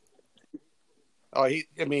 Oh, it's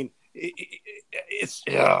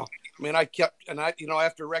yeah. I mean,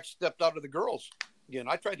 after Rex stepped out of the girls again,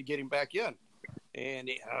 I tried to get him back in, and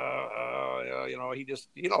he just,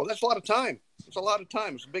 that's a lot of time. It's a lot of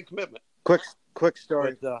time. It's a big commitment. Quick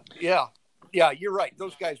story. But, yeah, you're right.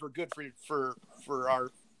 Those guys were good for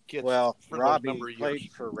our kids. Well, for Robbie number of played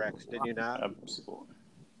years. for Rex, did you not? Absolutely.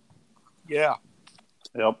 Yeah.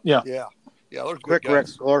 Yep. Yeah. Yeah. Yeah. Those Quick good guys.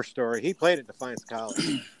 Rex Glore story. He played at Defiance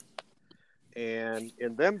College, and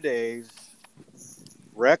in them days,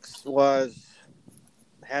 Rex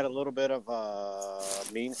had a little bit of a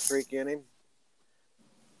mean streak in him,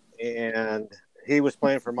 and he was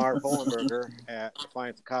playing for Marv Hohenberger at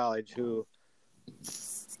Defiance College, who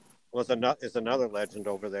is another legend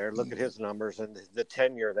over there. Look at his numbers and the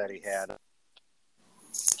tenure that he had.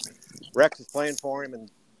 Rex is playing for him,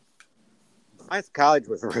 and Defiance College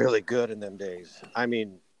was really good in them days. I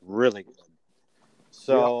mean, really good.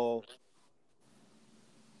 So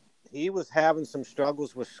he was having some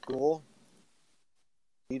struggles with school,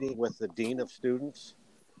 meeting with the dean of students.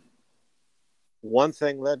 One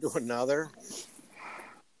thing led to another.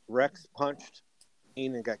 Rex punched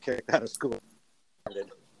Dean and got kicked out of school.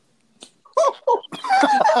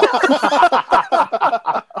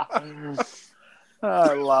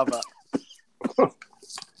 I love it.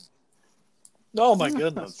 Oh my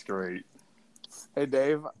goodness. That's great. Hey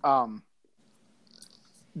Dave, do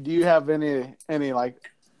you have any like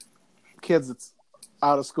kids that's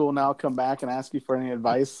out of school now come back and ask you for any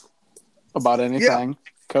advice about anything?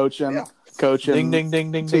 Coaching, Ding ding ding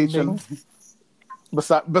ding ding teaching. ding.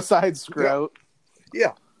 Besides Scroat.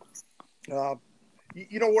 Yeah.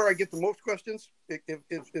 You know where I get the most questions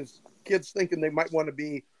is kids thinking they might want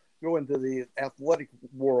to go into the athletic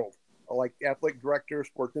world, like athletic director,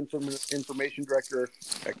 sports information director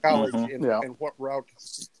at college, and what route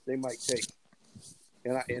they might take.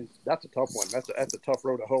 And that's a tough one. That's a tough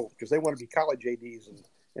road to hoe because they want to be college ADs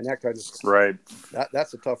and that kind of stuff. Right.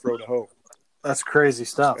 That's a tough road to hoe. That's crazy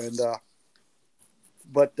stuff. And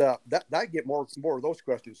but I get more of those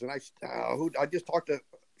questions. And I just talked to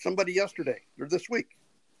somebody yesterday or this week.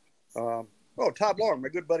 Todd Long, my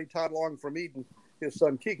good buddy Todd Long from Eden, his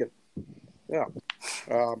son Keegan. Yeah,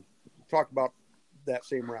 talked about that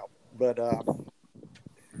same route. But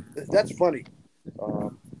that's funny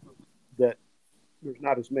that there's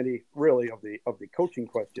not as many really of the coaching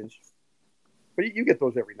questions. But you get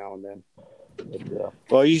those every now and then. But,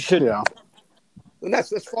 well, you should. Yeah. And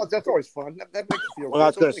that's fun. That's always fun. That makes you feel good. Well, I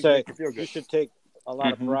was going to Those say, things make you feel good. you should take a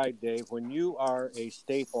lot of pride, Dave, when you are a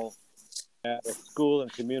staple at a school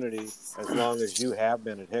and community, as long as you have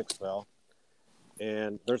been at Hicksville.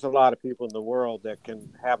 And there's a lot of people in the world that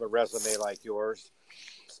can have a resume like yours,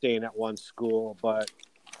 staying at one school, but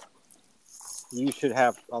you should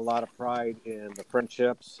have a lot of pride in the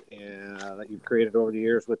friendships and that you've created over the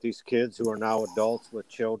years with these kids who are now adults with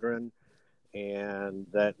children and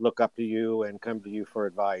that look up to you and come to you for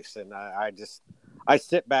advice. And I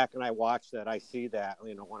sit back and I watch that. I see that,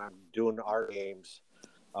 when I'm doing our games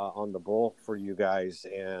on the bull for you guys.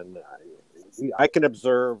 And I can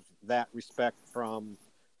observe that respect from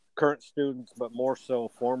current students, but more so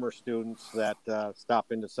former students that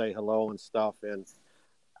stop in to say hello and stuff. And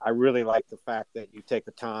I really like the fact that you take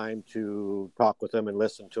the time to talk with them and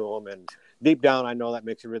listen to them. And deep down, I know that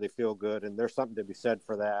makes you really feel good. And there's something to be said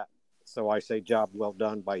for that. So I say job well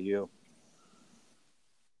done by you.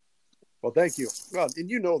 Well, thank you. Well, and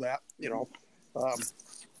you know that,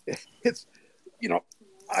 it's,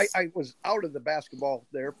 I was out of the basketball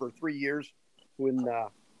there for 3 years when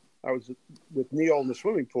I was with Neil in the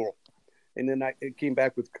swimming pool. And then I came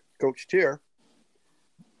back with Coach Tier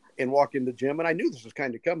and walked in the gym. And I knew this was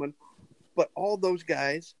kind of coming. But all those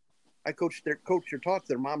guys, I coached or taught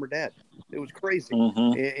their mom or dad. It was crazy.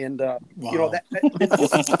 Mm-hmm. And Wow.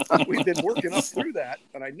 we've been working up through that.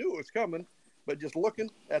 And I knew it was coming. But just looking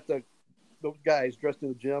at those guys dressed in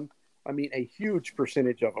the gym, I mean, a huge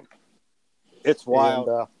percentage of them. It's wild.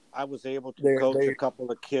 And, I was able to coach a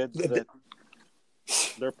couple of kids that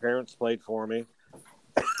their parents played for me.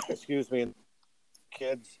 Excuse me. And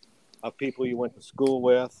kids of people you went to school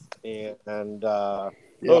with. And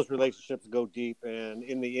those relationships go deep. And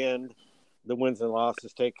in the end, the wins and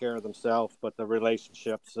losses take care of themselves. But the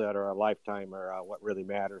relationships that are a lifetime are what really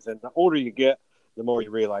matters. And the older you get, the more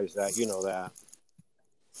you realize that. You know that.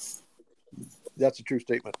 That's a true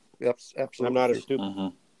statement. Yep, absolutely. I'm not a stupid.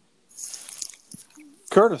 Mm-hmm.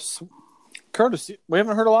 Curtis, we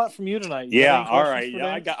haven't heard a lot from you tonight. Yeah, all right.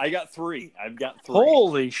 Yeah, I got three. I've got three.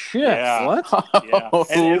 Holy shit! Yeah. What? Yeah, Oh,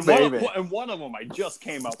 baby. one of them I just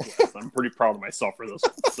came up with. I'm pretty proud of myself for this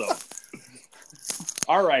one. So,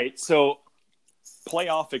 all right. So,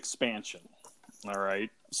 playoff expansion. All right.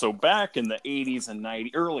 So back in the 80s and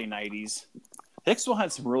early 90s, Hicksville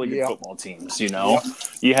had some really good football teams. You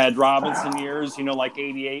had Robinson years. Like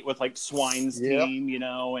 '88 with like Swine's team.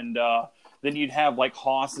 And then you'd have like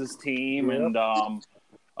Haas's team, and they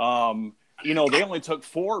only took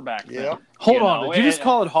 4 back then. Hold on, did you just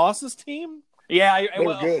call it Haas's team? Yeah,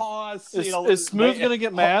 Haas. Is Smooth going to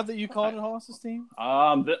get mad that you called it Haas's team?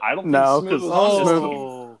 I don't No, think Smooth was on this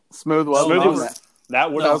team. Smooth wasn't.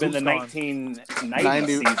 That would have been the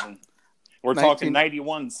 1990 season. We're talking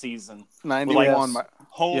 91 season. 91.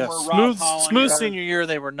 Homer, Rob Hollinger. Smooth senior year,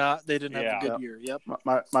 they were not. They didn't have a good year. Yep.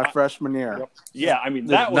 My freshman year. Yeah, I mean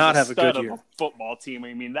They that did was not a have a stud good of year. a football team.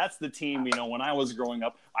 I mean that's the team. When I was growing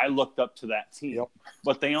up, I looked up to that team.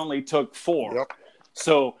 But they only took 4.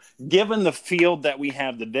 So given the field that we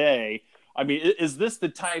have today, I mean, is this the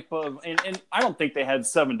type of and I don't think they had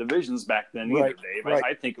 7 divisions back then either, Dave.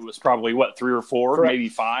 I think it was probably 3 or 4, maybe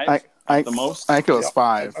 5 at the most. I think it was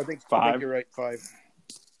 5. I think 5. You're right, 5.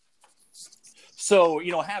 So,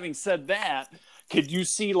 having said that, could you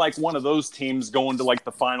see like one of those teams going to like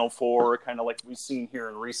the Final Four, kind of like we've seen here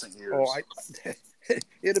in recent years?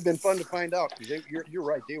 It'd have been fun to find out. You're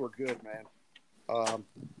right. They were good, man.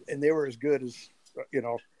 And they were as good as, I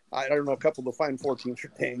don't know, a couple of the Final Four teams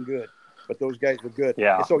are dang good, but those guys were good.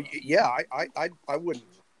 Yeah. And so, I wouldn't,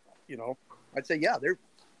 I'd say, they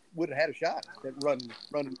would have had a shot at running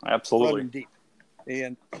Absolutely. deep.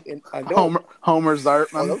 And I know Homer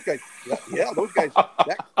Zartman. those guys. Yeah, those guys.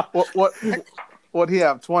 What he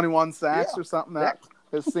have? 21 sacks or something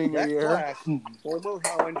his senior year. Class, Homer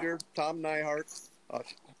Hollinger, Tom Nyhart,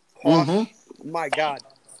 Hoss, my God,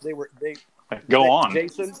 they go on.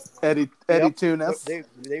 Jason, Eddie Tunis, they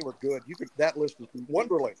were good. That list was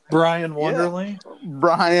Wonderly. Brian Wonderly,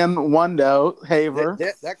 Brian Wondo, Haver.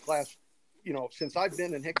 That class, since I've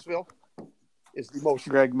been in Hicksville, is the most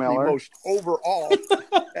Greg Miller, the most overall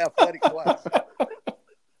athletic class.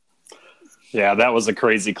 Yeah, that was a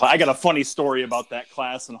crazy class. I got a funny story about that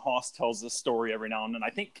class, and Haas tells this story every now and then. I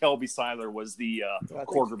think Kelby Seiler was the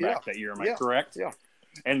quarterback that year. Am I correct? Yeah.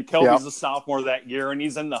 And Kelby's a sophomore that year, and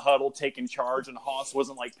he's in the huddle taking charge, and Haas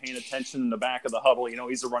wasn't like paying attention in the back of the huddle.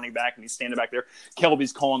 He's a running back, and he's standing back there.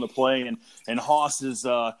 Kelby's calling the play, and Haas is,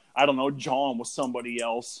 John with somebody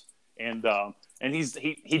else, and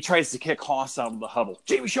he tries to kick Haas out of the huddle.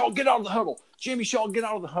 Jamie Shaw, get out of the huddle. Jamie Shaw, get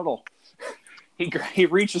out of the huddle. He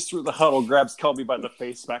reaches through the huddle, grabs Kelby by the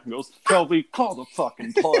face back, and goes, Kelby, call the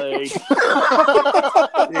fucking play.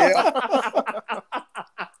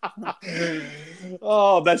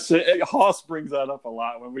 Oh, that's it. Hoss brings that up a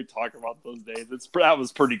lot when we talk about those days. That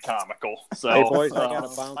was pretty comical. So, Hey, boys, I got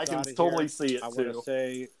to bounce I can out of totally here. see it I want too. to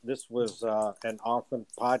say this was an awesome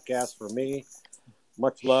podcast for me.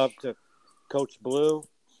 Much love to Coach Blue.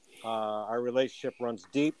 Our relationship runs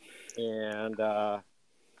deep, and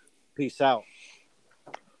peace out.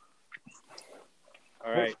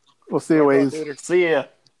 All right. We'll see you, Waze. See ya.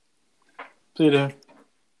 See you, Dave.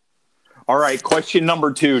 All right, question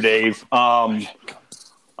number 2, Dave.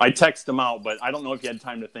 I text him out, but I don't know if you had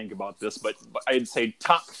time to think about this, but I'd say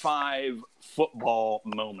top 5 football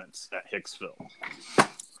moments at Hicksville.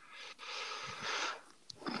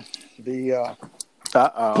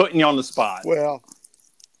 Putting you on the spot. Well,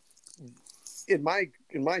 in my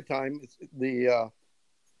time, it's the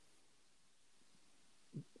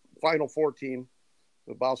Final Four team,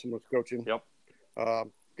 the Boston was coaching. Yep.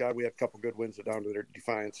 God, we had a couple good wins down to their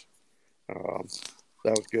Defiance.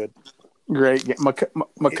 That was good. Great. Macomb.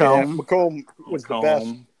 Yeah, Macomb was the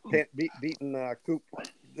best. Beating Coop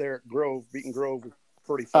there at Grove. Beating Grove was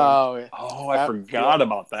pretty fun. Oh, I forgot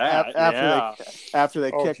about that. After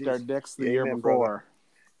they kicked our dicks the year before. Brother.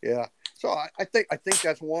 Yeah. So I think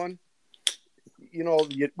that's one. You know,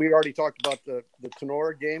 we already talked about the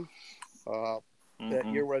Tenora game. That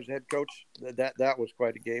year was head coach. That was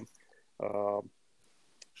quite a game.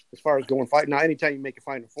 As far as going fight now, anytime you make a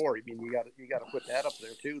Final Four, I mean you got to put that up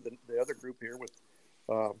there too. The other group here with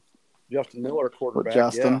Justin Miller, quarterback.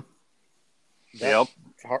 Justin. Yeah.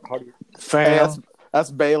 How do you? Hey,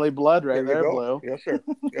 that's Bailey blood right there, Blue. Yes, sir.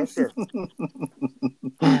 Yes, sir.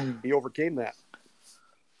 He overcame that.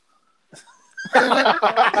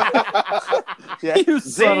 Yeah, You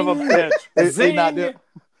son of a bitch.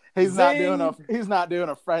 He's not doing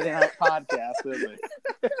a Friday night podcast, is he?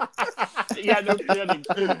 Yeah, no kidding.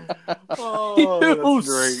 Oh, You that's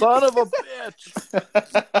great. son of a bitch.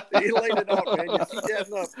 He laid it out, man. You keep that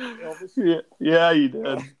up, Elvis. Yeah, you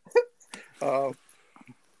did.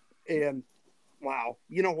 And wow,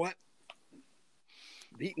 you know what?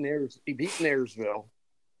 Beating Ayersville,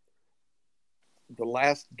 the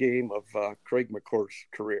last game of Craig McCourt's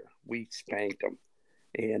career, we spanked them,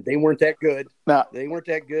 and they weren't that good. No, they weren't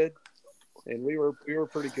that good, and we were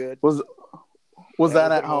pretty good. Was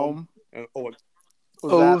that at home?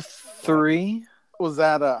 Was 03? Was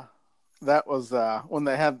that when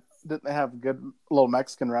didn't they have a good little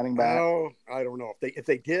Mexican running back? No, I don't know if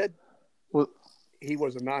they did. He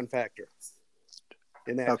was a non-factor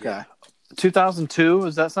in that. Okay. Game. 2002.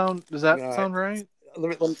 Does that sound right?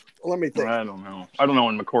 Let me think. I don't know. I don't know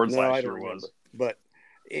when McCord's last year was. But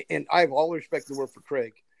and I have all the respect in the world for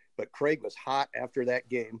Craig, but Craig was hot after that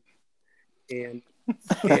game, and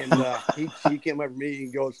he came up to me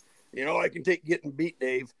and goes, you know, I can take getting beat,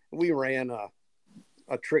 Dave. We ran a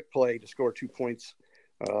trick play to score 2 points,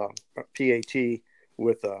 PAT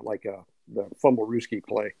with the fumble Ruski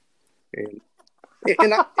play, and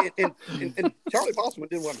Charlie Bosman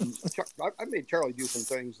didn't want to. I made Charlie do some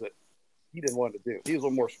things that he didn't want to do. He was a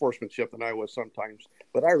little more sportsmanship than I was sometimes.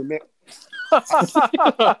 But I remember.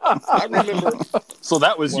 So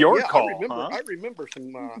that was your call. I remember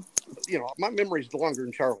some. My memory's longer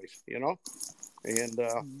than Charlie's. You know, and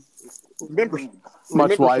remember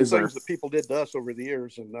much wiser some things that people did to us over the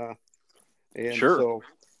years, and sure, so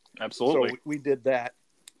absolutely, so we did that,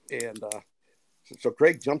 and. So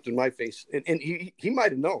Craig jumped in my face, and he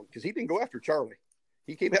might have known because he didn't go after Charlie.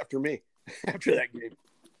 He came after me after that game.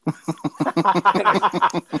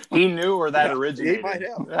 He knew where that originated. He might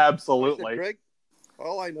have. Absolutely. I said, Craig,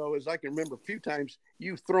 all I know is I can remember a few times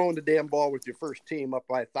you throwing the damn ball with your first team up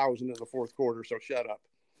by 1,000 in the fourth quarter, so shut up.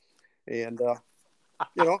 And,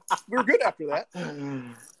 we were good after that.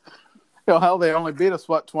 Hell, they only beat us,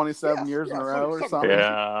 27 years in a row or something?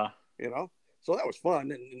 Yeah. So that was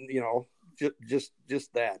fun, and just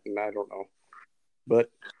that, and I don't know, but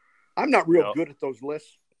I'm not real good at those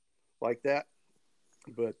lists like that.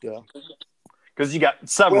 But because you got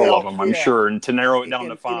several of them, I'm sure, and to narrow it down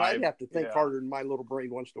to 5, I'd have to think harder than my little brain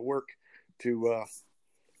wants to work to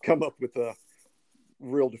come up with a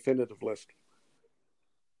real definitive list.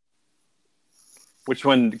 Which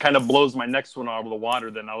one kind of blows my next one out of the water?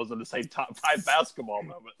 Then I was going to say top 5 basketball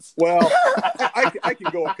moments. Well, I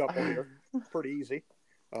can go a couple here, pretty easy.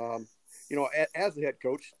 As the head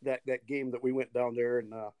coach, that game that we went down there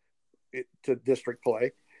and to district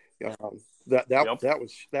play, that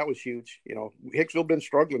was huge. Hicksville been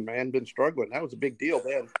struggling. That was a big deal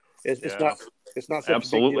then. It's not such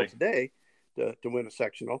Absolutely. a big deal today to win a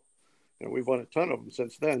sectional. We've won a ton of them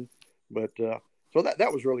since then. But so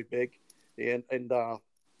that was really big, and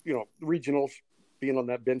regionals, being on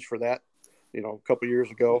that bench for that, a couple of years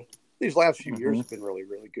ago. These last few years have been really,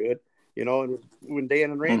 really good. You know, and when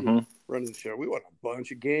Dan and Randy Mhm. running the show, we won a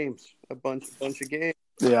bunch of games, a bunch of games.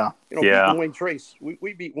 Yeah. You know, Yeah. beating Wayne Trace.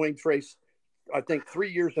 We beat Wayne Trace, I think,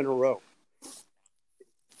 3 years in a row.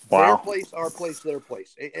 Their Wow. place, our place, their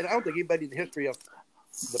place. And I don't think anybody in the history of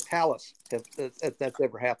the Palace that's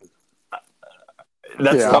ever happened.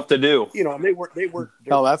 That's Yeah. tough to do. You know, and they weren't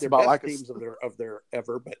Hell, that's their about best like teams of their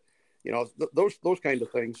ever, but you know, those kind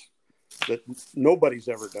of things that nobody's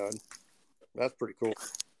ever done. That's pretty cool.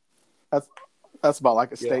 that's about like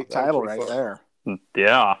a Yeah, state that was title pretty right fun. there.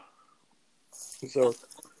 Yeah. So,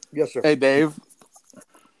 yes, sir. Hey, Dave,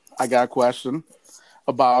 I got a question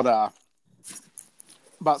about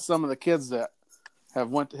some of the kids that have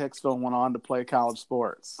went to Hicksville and went on to play college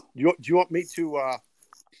sports. Do you want me to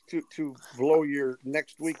blow your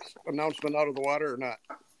next week's announcement out of the water or not?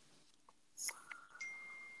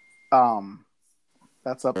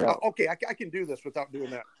 That's up there. Okay, I can do this without doing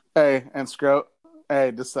that. Hey, and Scroat.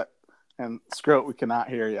 Hey, and Scroat, we cannot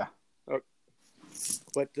hear you.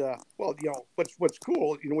 But well, you know, what's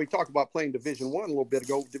cool, you know, we talked about playing Division I a little bit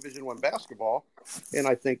ago, Division I basketball, and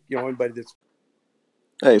I think, you know, anybody that's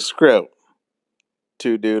Hey, Scroat.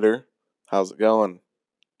 Two Duder. How's it going?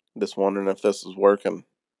 Just wondering if this is working.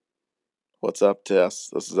 What's up, Tess?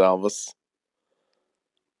 This is Elvis.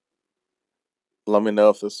 Let me know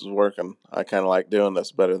if this is working. I kind of like doing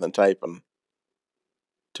this better than typing.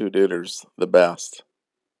 Two Duders, the best.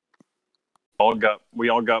 We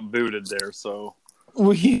all got booted there, so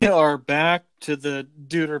We are back to the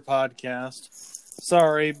Duder podcast.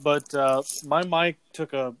 Sorry, but my mic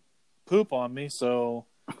took a poop on me, so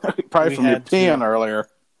Probably We from your had to. peeing earlier.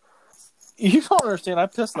 you don't understand. I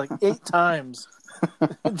pissed like 8 times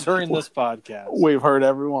during this podcast. We've heard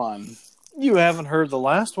everyone. You haven't heard the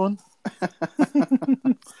last one.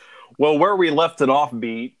 well, where we left it off,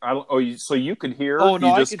 beat. So you could hear? Oh no,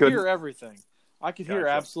 you I just could couldn't? hear everything. I could hear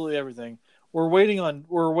Gotcha. absolutely everything. We're waiting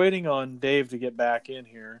on Dave to get back in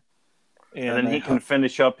here, And then he can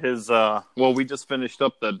finish up his. We just finished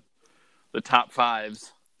up the top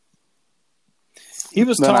fives. He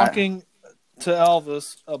was Then talking to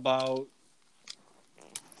Elvis about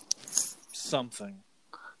something.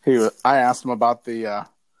 I asked him about the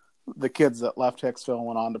kids that left Hicksville and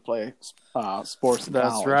went on to play sports at That's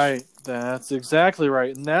college. right. That's exactly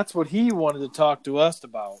right. And that's what he wanted to talk to us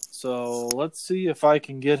about. So let's see if I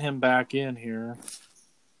can get him back in here.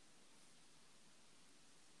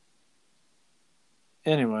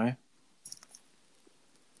 Anyway.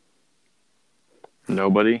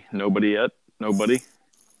 Nobody yet. Nobody.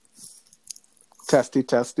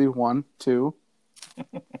 Testy. 1, 2,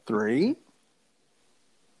 3.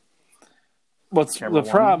 What's Camera the one.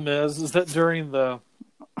 problem is that during the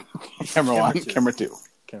Camera 1, two. camera 2.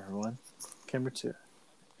 camera 1, camera 2.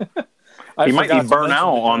 He might be burnt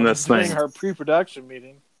out on this during thing. our pre-production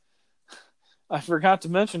meeting. I forgot to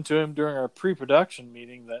mention to him during our pre-production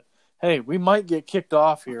meeting that, hey, we might get kicked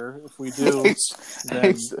off here. If we do,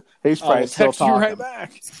 then He's I probably will still text you talking. right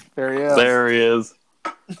back. There he is. There he is.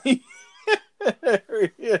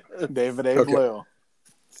 There he is. David A. Okay. Blue.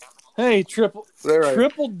 Hey, triple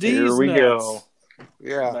D's Here we nuts go.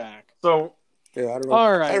 yeah, back. So yeah. I don't know.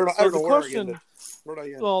 All right. I don't know. So I don't the know where I question, ended. Where'd I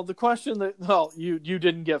end? well, the question that, you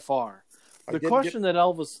didn't get far. I The didn't question that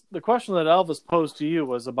Elvis posed to you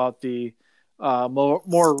was about the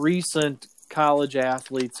more recent college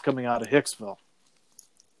athletes coming out of Hicksville.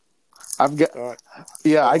 I've got All right.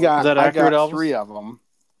 yeah, I got Is that I accurate, got Elvis? 3 of them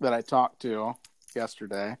that I talked to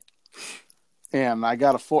yesterday, and I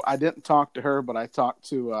got a 4. I didn't talk to her, but I talked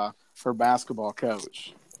to her basketball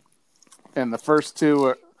coach, and the first two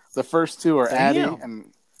are Addie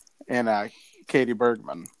Damn. and Katie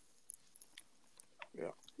Bergman.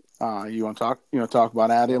 Yeah. You want to talk about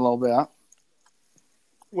Addie a little bit?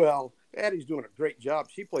 Well, Addie's doing a great job.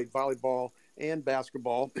 She played volleyball and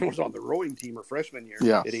basketball. Was on the rowing team her freshman year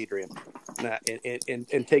Yeah. at Adrian,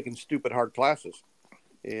 and taking stupid hard classes.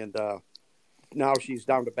 And now she's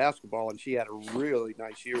down to basketball, and she had a really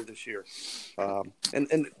nice year this year.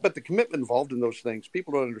 But the commitment involved in those things,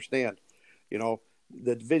 people don't understand. You know,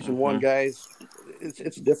 the Division I guys,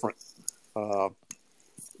 it's different.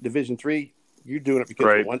 Division III, you're doing it because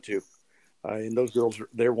Right. you want to. And those girls,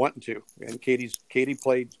 they're wanting to. And Katie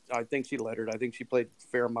played, I think she lettered. I think she played a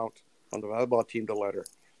fair amount on the volleyball team to letter.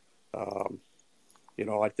 You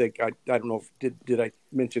know, I think, I don't know if, did I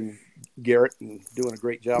mention Garrett and doing a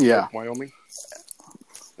great job Yeah. with Wyoming?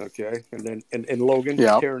 Okay. And then, and Logan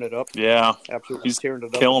Yeah. tearing it up. yeah, Absolutely He's tearing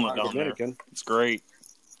it up. killing in it down there. Dominican. it's great.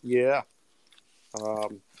 Yeah.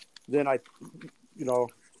 Then I,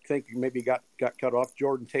 think maybe got cut off.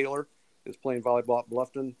 Jordan Taylor is playing volleyball at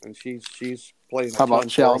Bluffton, and she's playing. How about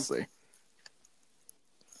Chelsea?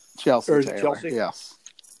 Chelsea Or is it Taylor. Chelsea? Yes.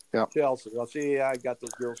 Yep. Chelsea. Well, see, I got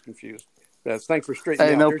those girls confused. Yes, thanks for straightening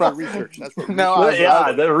Hey, out. no There's problem. your research. That's what No, research is.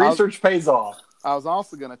 Yeah, the research pays off. I was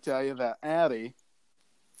also going to tell you that Addie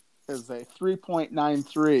is a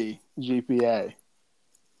 3.93 GPA.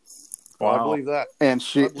 Well, I believe that. And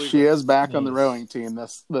she believe is back on the rowing team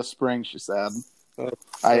this spring, she said.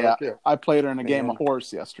 Okay. I played her in a game of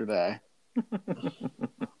horse yesterday.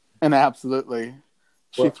 And absolutely,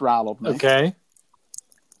 she throttled me. Okay.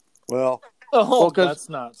 Well, that's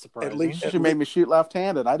not surprising. at least She made me shoot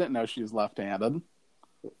left-handed. I didn't know she was left-handed.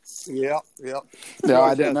 yeah. No,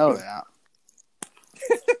 I didn't know that.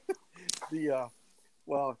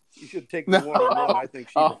 Well, you should take the one-on-one. I think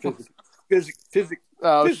she physically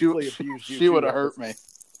abused you. She would have hurt me.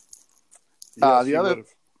 Yes, the other. would've.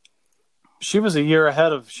 She was a year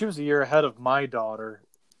ahead of my daughter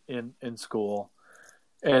in school,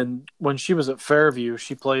 and when she was at Fairview,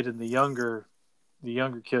 she played in the younger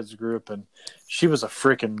kids group, and she was a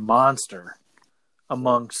freaking monster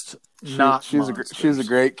amongst She's a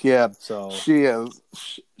great kid. So she is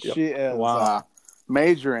Wow.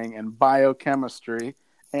 Majoring in biochemistry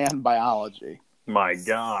and biology. My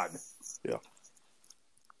God. Yeah.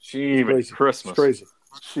 She even crazy. Christmas. It's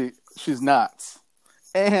crazy. She's nuts.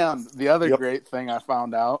 And the other great thing I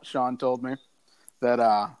found out, Sean told me that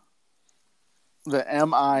the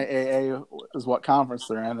MIAA is what conference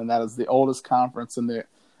they're in, and that is the oldest conference in the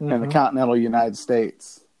continental United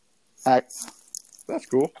States. That's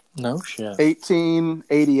cool. No shit.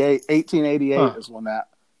 1888 is when that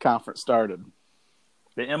conference started.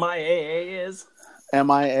 The MIAA is?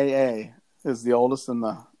 MIAA is the oldest in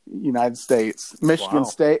the United States. Michigan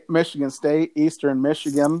State, Eastern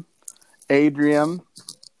Michigan, Adrian,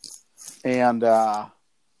 and I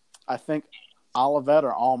think Olivet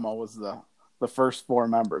or Alma was the first four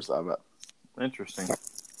members of it. Interesting.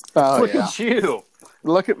 Oh, Look at you.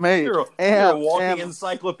 Look at me. You're a walking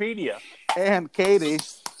encyclopedia. And Katie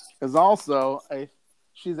is also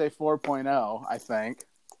she's a 4.0, I think,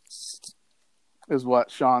 is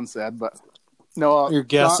what Sean said. But no, you're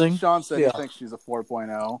guessing? Sean said he thinks she's a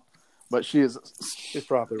 4.0, but she is. He's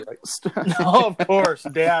probably right. No, of course,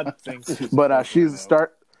 Dad thinks. But she's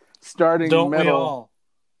starting Don't middle, we all?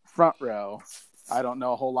 front row. I don't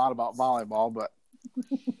know a whole lot about volleyball, but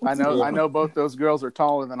I know both those girls are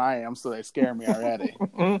taller than I am, so they scare me already.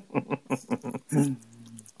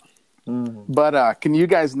 But can you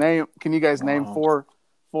guys name four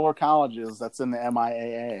colleges that's in the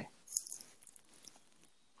MIAA?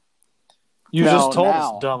 You just told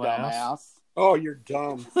us, dumbass. Oh, you're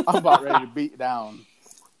dumb. I'm about ready to beat down.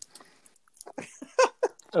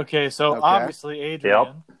 Okay, so obviously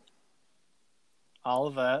Adrian,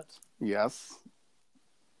 Olivet, yes,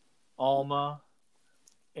 Alma,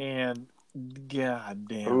 and God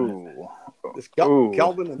damn it. Is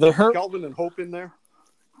Kelvin and Hope in there?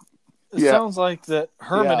 It sounds like that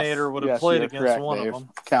Herminator would have played against one of them.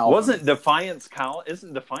 Calvin. Wasn't Defiance College?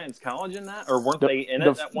 Isn't Defiance College in that, or weren't they in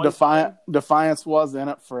it at one time? Defiance was in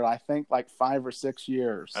it for I think like 5 or 6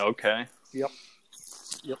 years. Okay. Yep.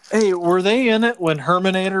 Hey, were they in it when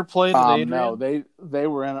Herminator played at Adrian? No, they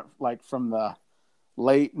were in it like from the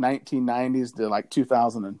late 1990s to like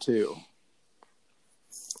 2002.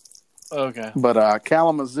 Okay. But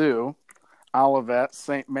Kalamazoo, Olivet,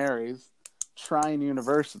 St. Mary's, Trine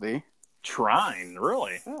University. Trine,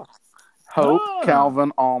 really? Yeah. Hope,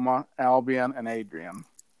 Calvin, Alma, Albion, and Adrian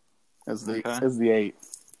is the 8.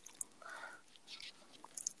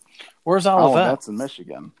 Where's Olivet? That's in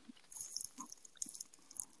Michigan.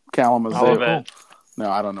 Kalamazoo. Olivet.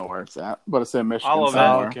 No, I don't know where it's at, but it's in Michigan.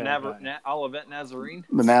 Olivet Nazarene?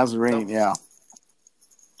 The Nazarene, yeah.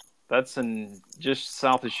 That's in just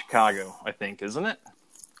south of Chicago, I think, isn't it?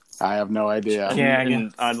 I have no idea.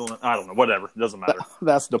 And I don't know. Whatever. It doesn't matter.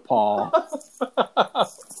 That's DePaul.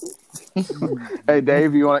 Hey,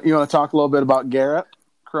 Dave, you want to talk a little bit about Garrett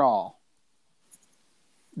Crawl?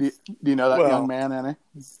 Do you know that young man, any?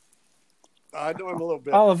 I know him a little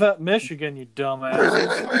bit. Olivet, Michigan, you dumbass.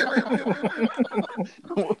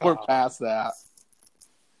 We're past that.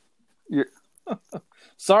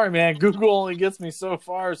 Sorry, man. Google only gets me so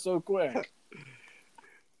far so quick.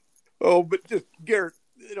 Oh, but just Garrett,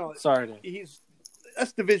 sorry, Dave.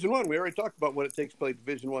 That's Division I. We already talked about what it takes to play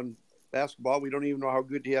Division I basketball. We don't even know how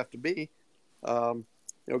good you have to be.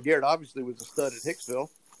 Garrett obviously was a stud at Hicksville,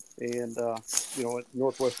 and at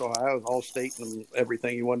Northwest Ohio was all state and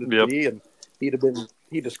everything he wanted to be. And he'd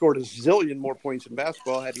have scored a zillion more points in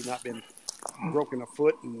basketball had he not been broken a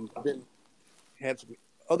foot and had some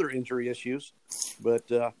other injury issues. But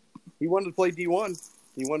he wanted to play D1.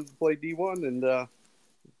 And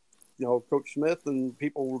Coach Smith and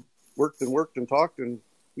people worked and talked, and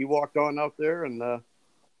he walked on out there, and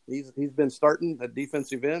he's been starting at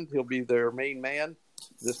defensive end. He'll be their main man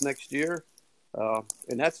this next year,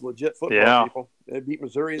 and that's legit football. People, they beat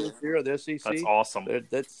Missouri this year, the SEC. That's awesome.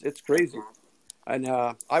 It's crazy. And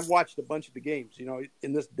I've watched a bunch of the games. You know,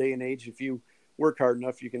 in this day and age, if you work hard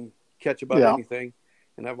enough, you can catch about anything.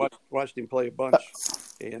 And I've watched him play a bunch.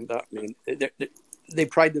 And I mean, they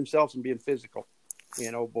pride themselves in being physical.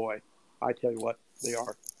 And oh boy, I tell you what, they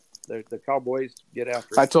are. The Cowboys get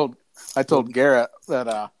after it. I told Garrett that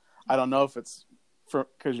I don't know if it's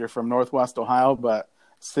because you're from Northwest Ohio, but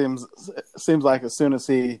seems like as soon as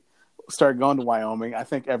he started going to Wyoming, I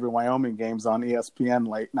think every Wyoming game's on ESPN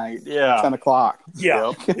late night, 10 o'clock.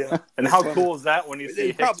 Yeah. Yep. Yeah. And how cool is that when you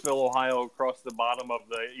see Hicksville, Ohio how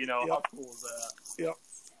cool is that? Yep.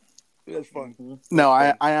 It's fun. No,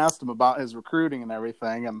 I asked him about his recruiting and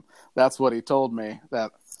everything, and that's what he told me.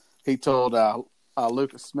 That he told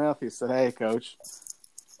Lucas Smith, he said, "Hey, Coach,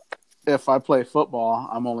 if I play football,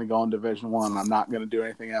 I'm only going Division I. I'm not going to do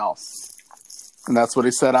anything else." And that's what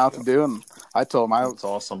he set out to do. And I told him, "That's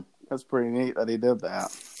awesome. That's pretty neat that he did that."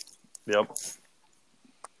 Yep.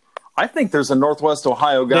 I think there's a Northwest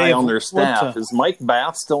Ohio guy on their staff. Is Mike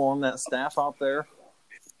Bath still on that staff out there?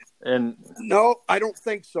 And no, I don't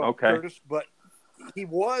think so, okay. Curtis. But he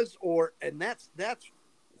was, and that's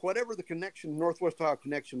whatever the connection, Northwest Ohio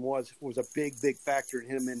connection was a big factor in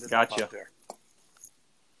him ending up out there.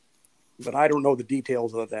 But I don't know the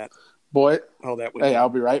details of that. Boy, how that would. Hey, I'll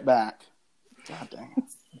be right back. God dang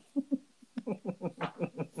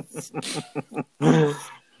it.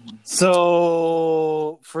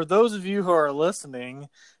 So, for those of you who are listening,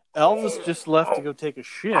 Elvis just left to go take a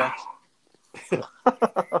shit.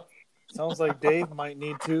 Sounds like Dave might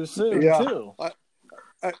need to soon too.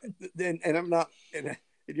 And I'm not, and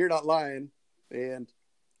you're not lying. And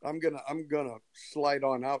I'm gonna slide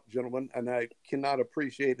on out, gentlemen. And I cannot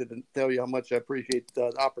appreciate it and tell you how much I appreciate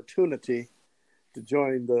the opportunity to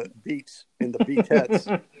join the Beats and the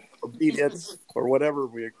Beatettes or Beatettes or whatever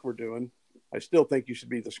we're doing. I still think you should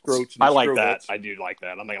be the Scroats. I like that. I do like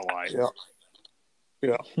that. I'm not gonna lie.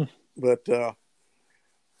 Yeah. But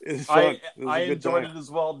it's fun. I enjoyed it as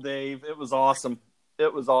well, Dave. It was awesome.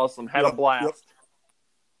 Had a blast.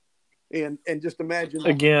 Yep. And just imagine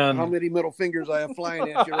again how many middle fingers I have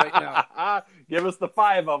flying at you right now. Give us the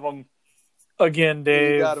 5 of them. Again,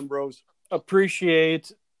 Dave. You got them, bros.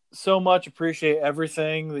 Appreciate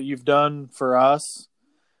everything that you've done for us,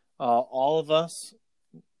 all of us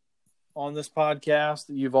on this podcast.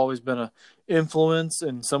 You've always been an influence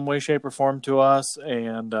in some way, shape, or form to us,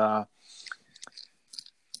 and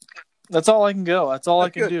that's all I can go. That's all I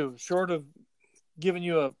can do. Short of giving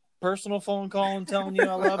you a personal phone call and telling you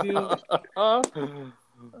I love you,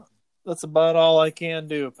 that's about all I can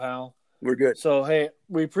do, pal. We're good. So, hey,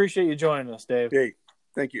 we appreciate you joining us, Dave. Hey,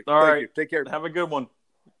 thank you. All right. You. Take care. Have a good one.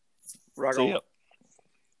 Rock See on. ya.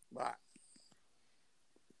 Bye.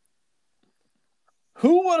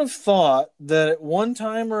 Who would have thought that at one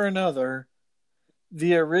time or another,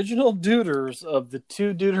 the original Duders of the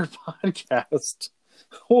Two Duder podcast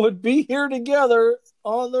would be here together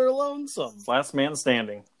on their lonesome? Last man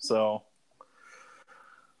standing. So,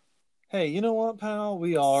 hey, you know what, pal?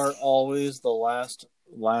 We are always the last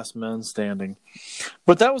men standing.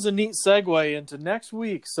 But that was a neat segue into next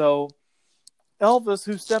week. So, Elvis,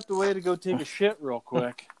 who stepped away to go take a shit real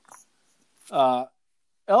quick,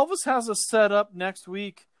 Elvis has us set up next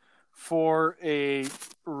week for a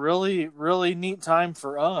really, really neat time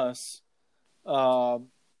for us. We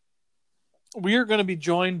are going to be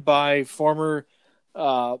joined by former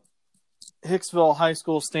Hicksville High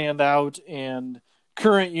School standout and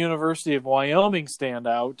current University of Wyoming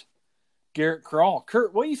standout, Garrett Krall.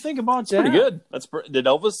 Kurt, what do you think about that? Pretty good. Did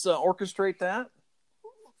Elvis orchestrate that?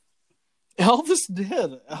 Elvis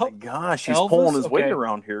did. Oh my gosh, he's pulling his weight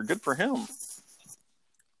around here. Good for him.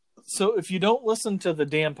 So if you don't listen to the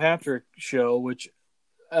Dan Patrick show, which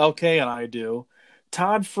LK and I do,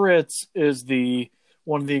 Todd Fritz is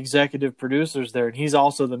one of the executive producers there, and he's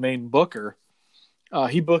also the main booker.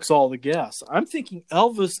 He books all the guests. I'm thinking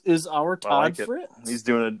Elvis is our Todd Fritz. He's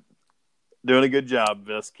doing a good job,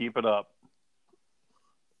 Vis. Keep it up.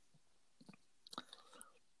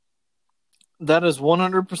 That is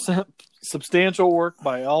 100% substantial work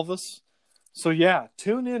by Elvis. So yeah,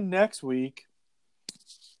 tune in next week.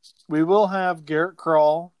 We will have Garrett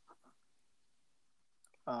Krall.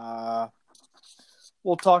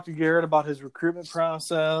 We'll talk to Garrett about his recruitment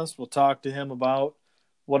process. We'll talk to him about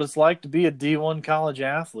what it's like to be a D1 college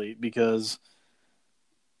athlete, because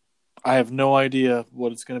I have no idea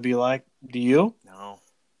what it's going to be like. Do you? No.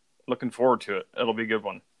 Looking forward to it. It'll be a good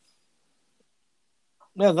one.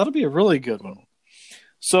 Yeah, that'll be a really good one.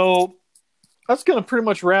 So that's going to pretty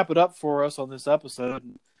much wrap it up for us on this episode.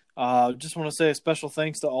 Just want to say a special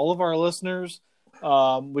thanks to all of our listeners.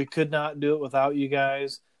 We could not do it without you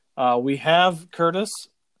guys. We have, Curtis,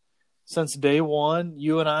 since day one,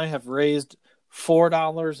 you and I have raised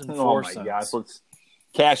 $4.04. Oh my gosh, let's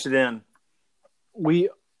cash it in. We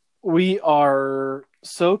are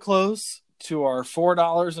so close to our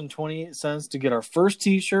 $4.28 to get our first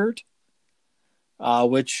T-shirt,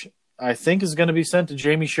 which I think is going to be sent to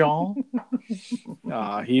Jamie Shaw.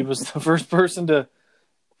 He was the first person to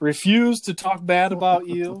refuse to talk bad about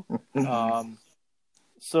you.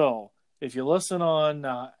 So if you listen on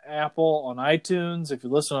Apple, on iTunes, if you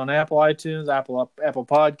listen on Apple iTunes, Apple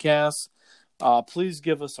Podcasts, please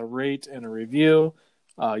give us a rate and a review.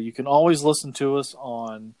 You can always listen to us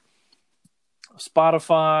on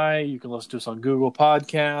Spotify. You can listen to us on Google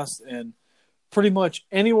Podcasts, and pretty much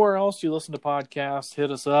anywhere else you listen to podcasts, hit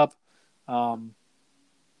us up. I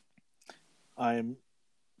am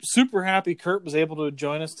super happy Kurt was able to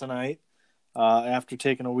join us tonight after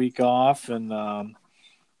taking a week off, and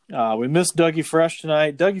we missed Dougie Fresh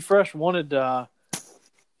tonight. Dougie Fresh wanted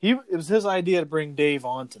it was his idea to bring Dave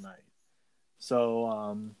on tonight,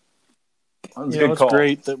 so it's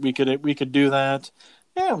great that we could do that.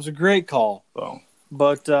 Yeah, it was a great call. So.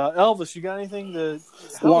 But Elvis, you got anything to?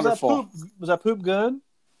 Wonderful. Was that poop good?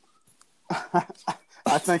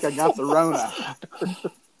 I think I got the Rona.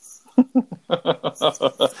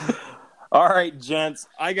 All right, gents.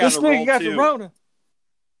 I got to roll This nigga got too. the Rona.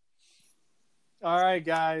 All right,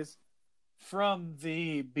 guys. From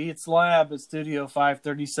the Beats Lab at Studio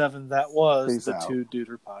 537, that was Peace the out. Two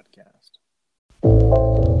Duder Podcast.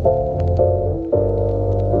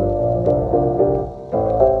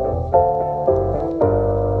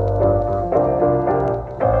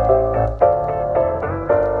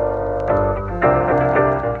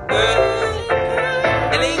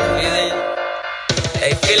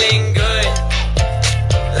 Feeling good,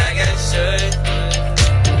 like I should.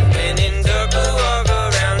 When in dark, walk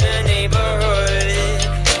around the neighborhood.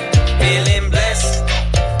 Feeling blessed,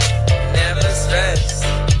 never stressed.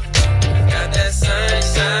 Got that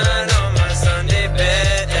sunshine on my Sunday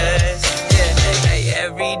best. Yeah, hey,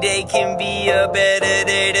 every day can be a better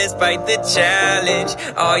day despite the challenge.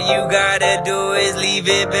 All you gotta do is leave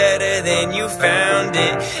it better than you found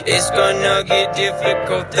it. It's gonna get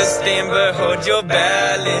difficult to stand, but hold your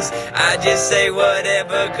balance. I just say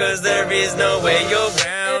whatever, cause there is no way you're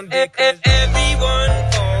around it. Everyone